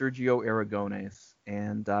by Sergio Aragonés,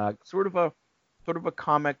 and sort of a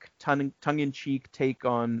comic tongue-in-cheek take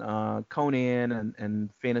on Conan and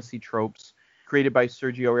fantasy tropes, created by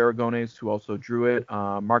Sergio Aragonés, who also drew it.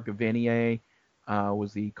 Mark Vanier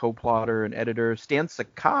was the co-plotter and editor. Stan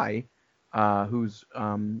Sakai, who's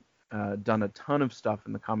done a ton of stuff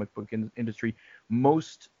in the comic book industry,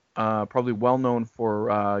 most probably well known for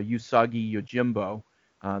Usagi Yojimbo,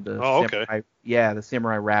 the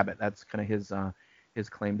Samurai Rabbit. That's kind of his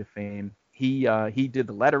claim to fame. He did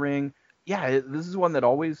the lettering. Yeah, this is one that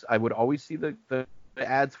I would always see the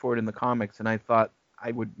ads for it in the comics, and I thought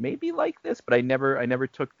I would maybe like this, but I never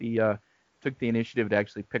took the initiative to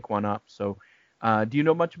actually pick one up. So, do you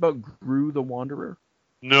know much about Gru the Wanderer?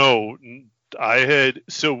 No.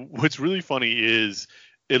 So what's really funny is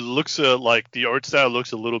it looks like the art style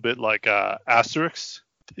looks a little bit like Asterix.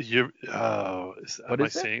 Am I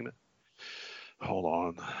saying that? Hold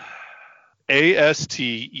on.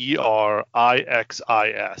 Asterix.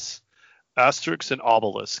 Asterix and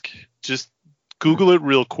Obelisk. Just Google it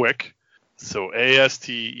real quick. So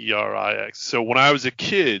Asterix. So when I was a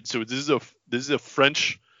kid, so this is a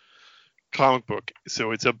French comic book.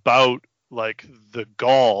 So it's about like the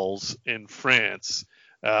Gauls in France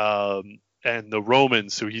and the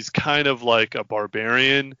Romans. So he's kind of like a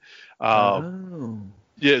barbarian.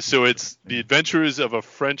 Yeah, so it's the adventures of a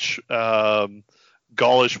French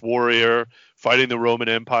Gaulish warrior fighting the Roman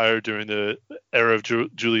Empire during the era of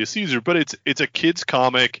Julius Caesar. But it's a kid's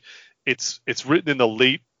comic. It's written in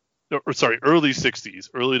the early 60s,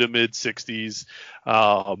 early to mid 60s.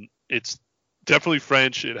 It's definitely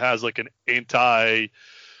French. It has like an anti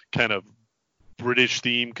kind of British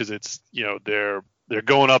theme because it's, they're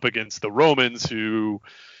going up against the Romans who,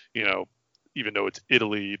 even though it's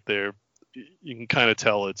Italy, you can kind of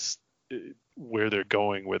tell it's where they're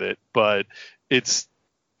going with it. But it's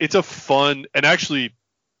a fun, and actually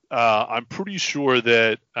I'm pretty sure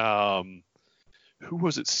that who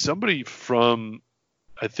was it? Somebody from,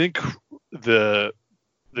 I think the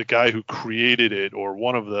guy who created it, or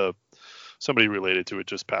somebody related to it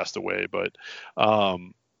just passed away. But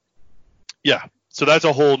yeah, so that's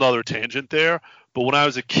a whole nother tangent there. But when I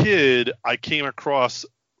was a kid, I came across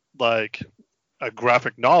like a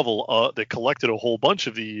graphic novel that collected a whole bunch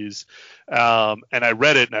of these, and I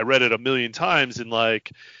read it a million times, and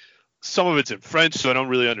like some of it's in French, so I don't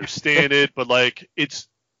really understand it, but like it's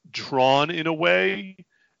drawn in a way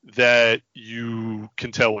that you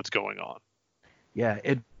can tell what's going on. Yeah,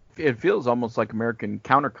 it feels almost like American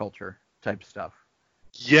counterculture type stuff.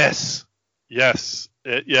 Yes.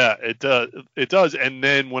 It does. And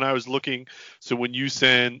then when I was looking, so when you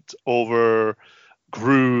sent over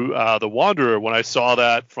Gru the Wanderer, when I saw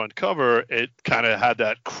that front cover, it kind of had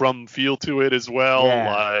that Crumb feel to it as well.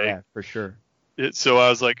 Yeah, for sure. So I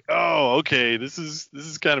was like, oh, okay, this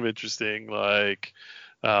is kind of interesting. Like,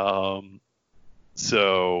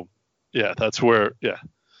 so yeah, that's where, yeah.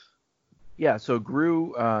 Yeah, so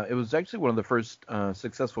Gru, it was actually one of the first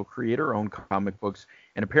successful creator-owned comic books,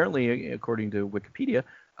 and apparently, according to Wikipedia,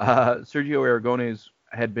 Sergio Aragonés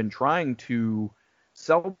had been trying to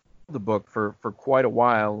sell the book for quite a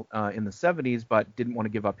while in the 70s, but didn't want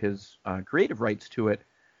to give up his creative rights to it,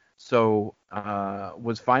 so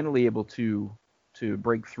was finally able to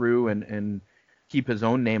break through and keep his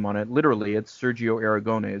own name on it. Literally, it's Sergio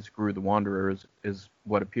Aragonés. Gru the Wanderer is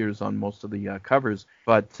what appears on most of the covers.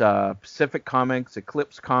 But Pacific Comics,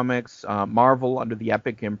 Eclipse Comics, Marvel under the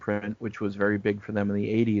Epic imprint, which was very big for them in the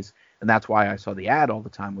 80s, and that's why I saw the ad all the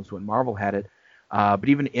time, was when Marvel had it. But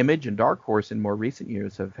even Image and Dark Horse in more recent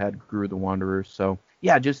years have had Gru the Wanderer. So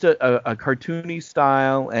yeah, just a cartoony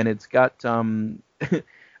style, and it's got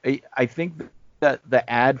I think that the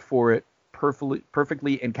ad for it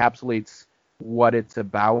perfectly encapsulates what it's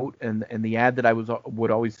about, and the ad that I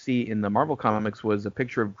would always see in the Marvel comics was a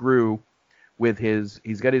picture of Gru with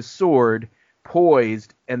he's got his sword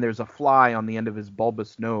poised, and there's a fly on the end of his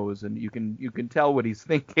bulbous nose, and you can tell what he's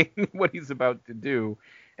thinking, what he's about to do,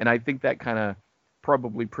 and I think that kind of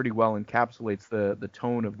probably pretty well encapsulates the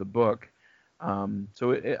tone of the book.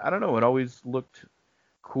 So I don't know, it always looked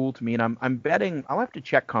cool to me, and I'm betting I'll have to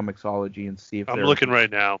check Comixology and see if I'm looking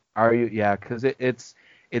right now. Are you? Yeah, because it's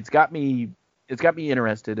got me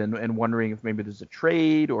interested and wondering if maybe there's a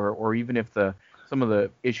trade or even if some of the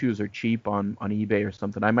issues are cheap on eBay or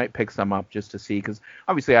something. I might pick some up just to see, because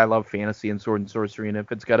obviously I love fantasy and sword and sorcery, and if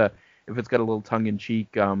it's got a little tongue in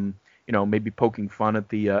cheek, maybe poking fun at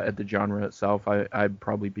the genre itself, I'd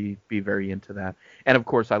probably be very into that. And of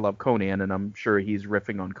course I love Conan, and I'm sure he's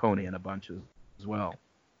riffing on Conan a bunch as well.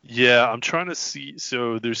 Yeah, I'm trying to see.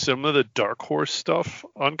 So there's some of the Dark Horse stuff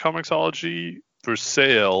on Comixology for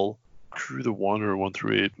sale. Gru the Wanderer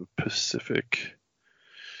 1-8 Pacific.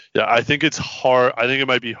 Yeah, I think it's hard. I think it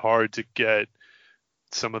might be hard to get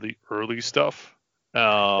some of the early stuff.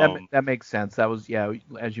 That makes sense. That was, yeah,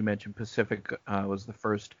 as you mentioned, Pacific was the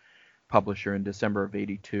first publisher in December of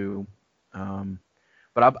 '82.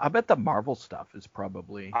 But I bet the Marvel stuff is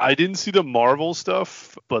probably... I didn't see the Marvel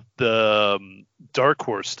stuff, but the Dark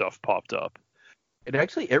Horse stuff popped up.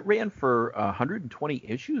 It ran for 120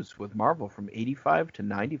 issues with Marvel from 85 to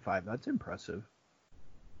 95. That's impressive.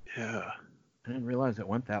 Yeah. I didn't realize it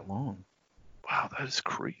went that long. Wow, that is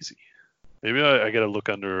crazy. Maybe I got to look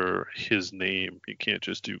under his name. You can't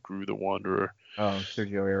just do Gru the Wanderer. Oh,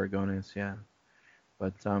 Sergio Aragonés, yeah.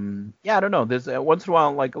 But, yeah, I don't know. There's once in a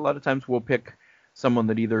while, like a lot of times we'll pick someone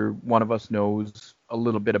that either one of us knows a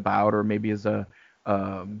little bit about, or maybe is a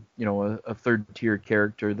third tier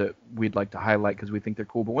character that we'd like to highlight because we think they're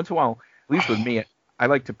cool. But once in a while, at least with me, I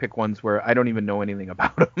like to pick ones where I don't even know anything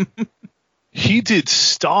about them. He did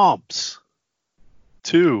Stomps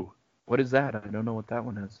too. What is that? I don't know what that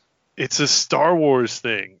one is. It's a Star Wars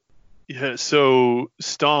thing. Yeah, so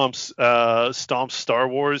Stomps Star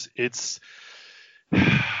Wars,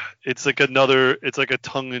 it's like a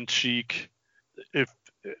tongue-in-cheek. If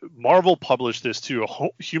Marvel published this too, a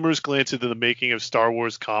humorous glance into the making of Star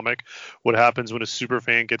Wars comic, what happens when a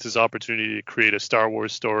superfan gets his opportunity to create a Star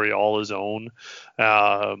Wars story all his own.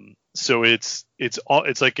 So it's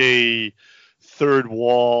like a third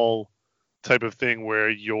wall type of thing where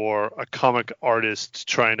you're a comic artist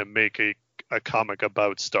trying to make a comic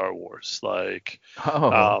about Star Wars, like,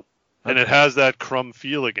 and it has that Crumb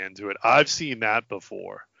feel again to it. I've seen that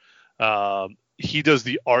before. He does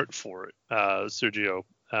the art for it. Sergio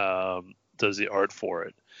does the art for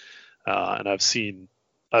it, and I've seen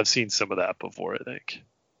some of that before, I think.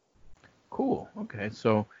 Cool. Okay.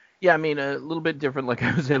 So yeah, I mean, a little bit different. Like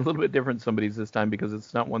I was saying, a little bit different somebody's this time because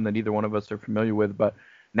it's not one that either one of us are familiar with. But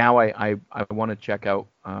now I want to check out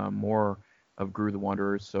more of Gru the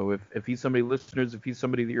Wanderer. So if he's somebody, listeners, if he's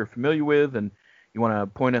somebody that you're familiar with and you want to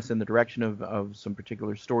point us in the direction of some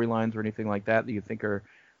particular storylines or anything like that you think are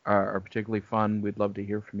particularly fun, we'd love to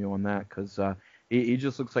hear from you on that, because he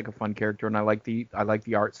just looks like a fun character, and I like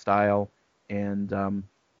the art style, and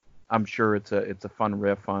I'm sure it's a fun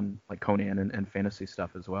riff on like Conan and fantasy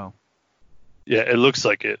stuff as well. Yeah, it looks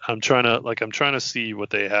like it. I'm trying to see what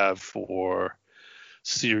they have for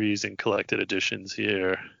series and collected editions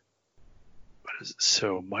here. What is it?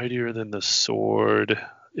 So Mightier Than the Sword.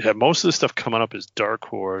 Yeah, most of the stuff coming up is Dark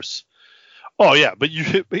Horse. Oh yeah, but you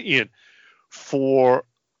hit Ian for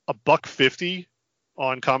 $150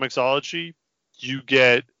 on Comixology, you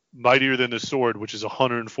get Mightier Than the Sword, which is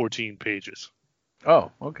 114 pages.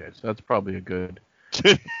 Oh, okay, so that's probably a good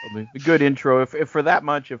intro. If for that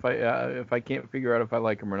much, if I can't figure out if I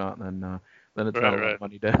like him or not, then it's not a lot of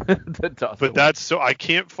money to toss. But that's so I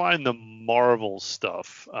can't find the Marvel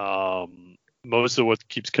stuff. Most of what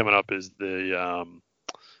keeps coming up is the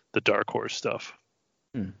Dark Horse stuff.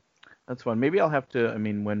 That's fun. Maybe I'll have to. I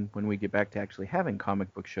mean, when we get back to actually having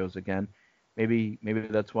comic book shows again, maybe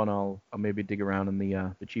that's one I'll maybe dig around in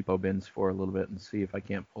the cheapo bins for a little bit and see if I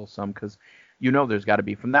can't pull some, because there's got to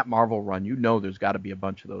be, from that Marvel run, there's got to be a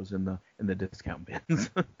bunch of those in the discount bins.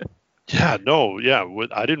 I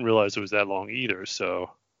didn't realize it was that long either.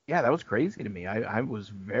 So yeah, that was crazy to me. I was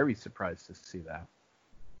very surprised to see that.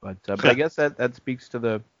 But I guess that speaks to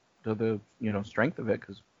the strength of it,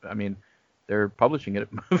 because I mean, they're publishing it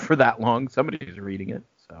for that long. Somebody's reading it,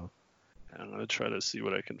 so I'm gonna try to see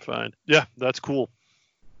what I can find. Yeah, that's cool.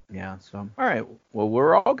 Yeah. So all right. Well,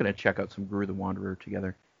 we're all gonna check out some Gru the Wanderer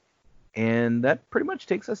together, and that pretty much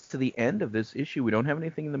takes us to the end of this issue. We don't have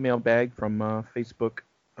anything in the mailbag from Facebook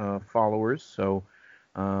followers, so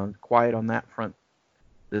quiet on that front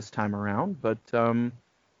this time around. But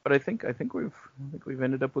I think we've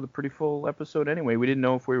ended up with a pretty full episode anyway. We didn't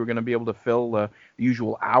know if we were going to be able to fill the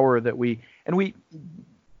usual hour that we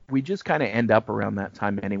just kind of end up around that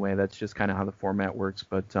time anyway. That's just kind of how the format works.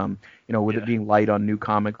 But with it being light on new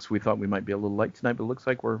comics, we thought we might be a little light tonight. But it looks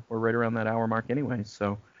like we're right around that hour mark anyway.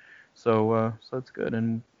 So that's good.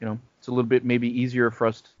 And it's a little bit maybe easier for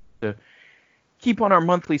us to keep on our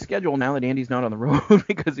monthly schedule now that Andy's not on the road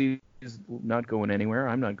because he's not going anywhere.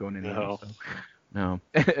 I'm not going anywhere. No. So. No,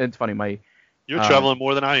 it's funny. You're traveling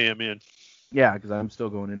more than I am, Ian. Yeah, because I'm still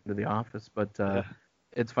going into the office. But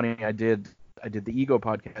it's funny. I did the Ego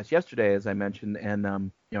podcast yesterday, as I mentioned,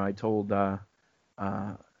 and I told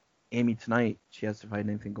Amy tonight. She asked if I had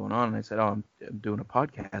anything going on, and I said, "Oh, I'm doing a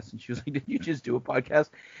podcast." And she was like, "Did you just do a podcast?"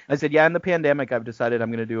 I said, "Yeah, in the pandemic, I've decided I'm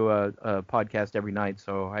going to do a podcast every night.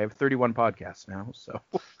 So I have 31 podcasts now. So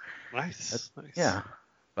nice. Yeah,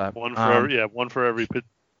 but one for every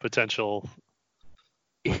potential.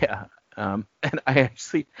 Yeah, and I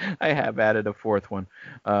have added a fourth one,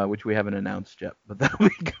 which we haven't announced yet, but that'll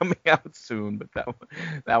be coming out soon. But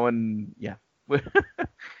that one, yeah,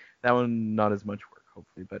 that one not as much work,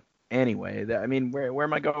 hopefully. But anyway, I mean, where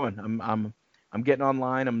am I going? I'm getting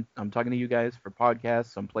online. I'm talking to you guys for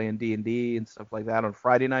podcasts. I'm playing D&D and stuff like that. On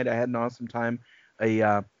Friday night, I had an awesome time.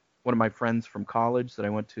 One of my friends from college that I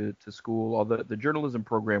went to school, all the journalism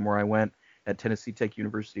program where I went at Tennessee Tech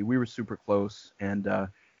University, we were super close, and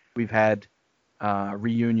we've had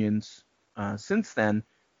reunions since then,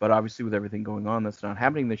 but obviously with everything going on, that's not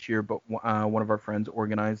happening this year. But one of our friends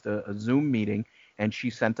organized a Zoom meeting, and she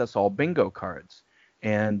sent us all bingo cards.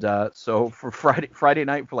 And so for Friday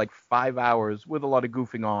night, for like 5 hours with a lot of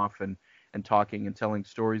goofing off and talking and telling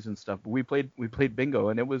stories and stuff, but we played bingo,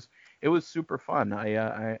 and it was super fun.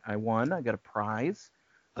 I won. I got a prize.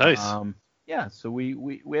 Nice. Yeah, so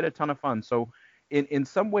we had a ton of fun. So in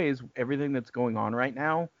some ways, everything that's going on right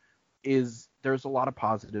now there's a lot of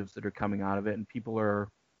positives that are coming out of it, and people are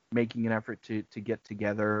making an effort to get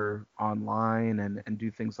together online and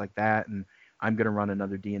do things like that. And I'm going to run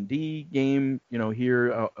another D&D game,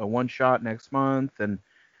 here, a one-shot next month. And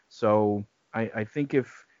so I think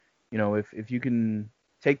if you can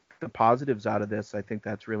take the positives out of this, I think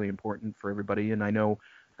that's really important for everybody. And I know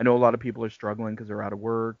a lot of people are struggling because they're out of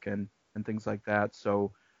work and things like that.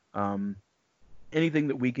 So anything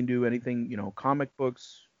that we can do, anything, comic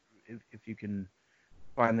books, if you can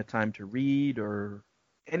find the time to read, or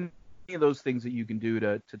any of those things that you can do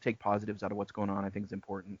to take positives out of what's going on, I think is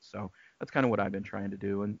important. So that's kind of what I've been trying to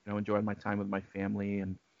do, and enjoying my time with my family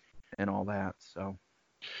and all that. So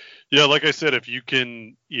yeah, like I said, if you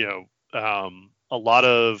can, a lot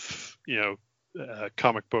of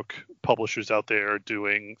comic book publishers out there are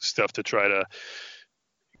doing stuff to try to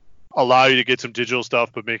allow you to get some digital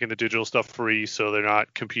stuff, but making the digital stuff free, so they're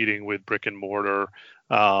not competing with brick and mortar.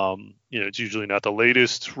 It's usually not the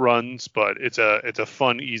latest runs, but it's a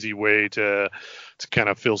fun, easy way to kind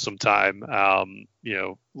of fill some time.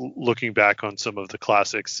 Looking back on some of the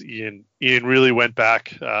classics, Ian really went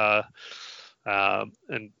back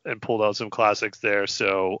and pulled out some classics there.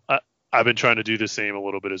 So I've been trying to do the same a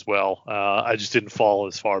little bit as well. I just didn't fall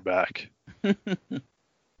as far back.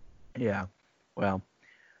 Yeah, well.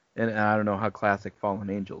 And I don't know how classic Fallen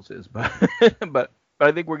Angels is, but but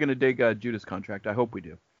I think we're gonna dig Judas Contract. I hope we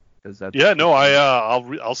do, because that's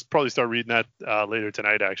I'll probably start reading that later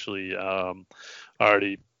tonight. Actually,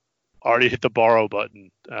 already hit the borrow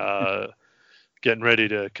button, getting ready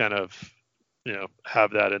to kind of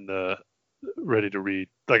have that in the ready to read.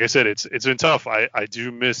 Like I said, it's been tough. I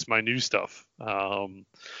do miss my new stuff. There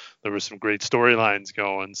were some great storylines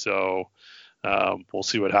going, so we'll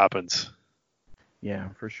see what happens. Yeah,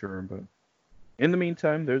 for sure. But in the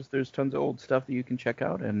meantime, there's tons of old stuff that you can check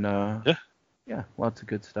out, and yeah, lots of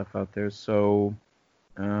good stuff out there. So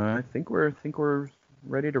I think we're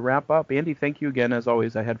ready to wrap up. Andy, thank you again as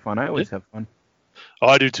always. I had fun. I always have fun. Oh,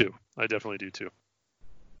 I do too. I definitely do too.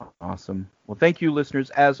 Awesome. Well, thank you,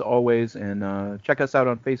 listeners, as always, and check us out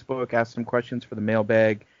on Facebook. Ask some questions for the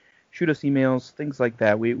mailbag. Shoot us emails, things like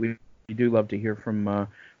that. We do love to hear from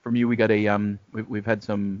you. We got we've had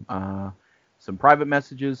some private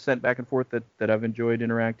messages sent back and forth that I've enjoyed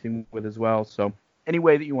interacting with as well. So any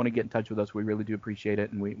way that you want to get in touch with us, we really do appreciate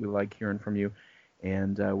it, and we like hearing from you.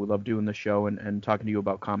 And we love doing the show and talking to you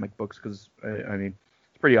about comic books, because, I mean,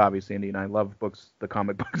 it's pretty obvious, Andy and I love books, the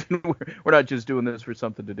comic books. We're not just doing this for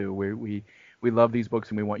something to do. We love these books,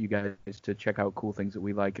 and we want you guys to check out cool things that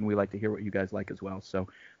we like, and we like to hear what you guys like as well. So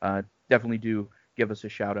definitely do give us a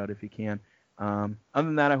shout-out if you can. Other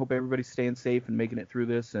than that, I hope everybody's staying safe and making it through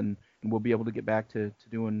this, and we'll be able to get back to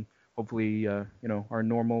doing, hopefully, our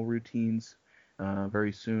normal routines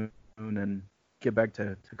very soon, and get back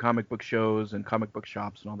to comic book shows and comic book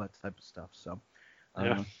shops and all that type of stuff. So,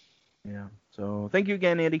 yeah. So thank you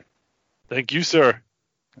again, Andy. Thank you, sir.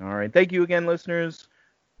 All right. Thank you again, listeners.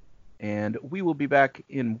 And we will be back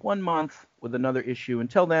in 1 month with another issue.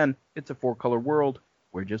 Until then, it's a 4-color world.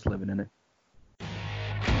 We're just living in it.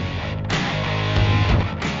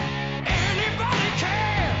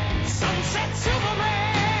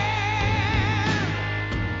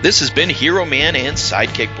 This has been Hero Man and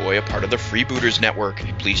Sidekick Boy, a part of the Freebooters Network.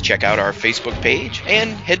 Please check out our Facebook page and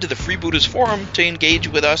head to the Freebooters Forum to engage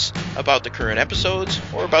with us about the current episodes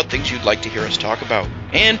or about things you'd like to hear us talk about.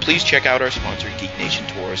 And please check out our sponsor, Geek Nation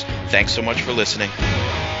Tours. Thanks so much for listening.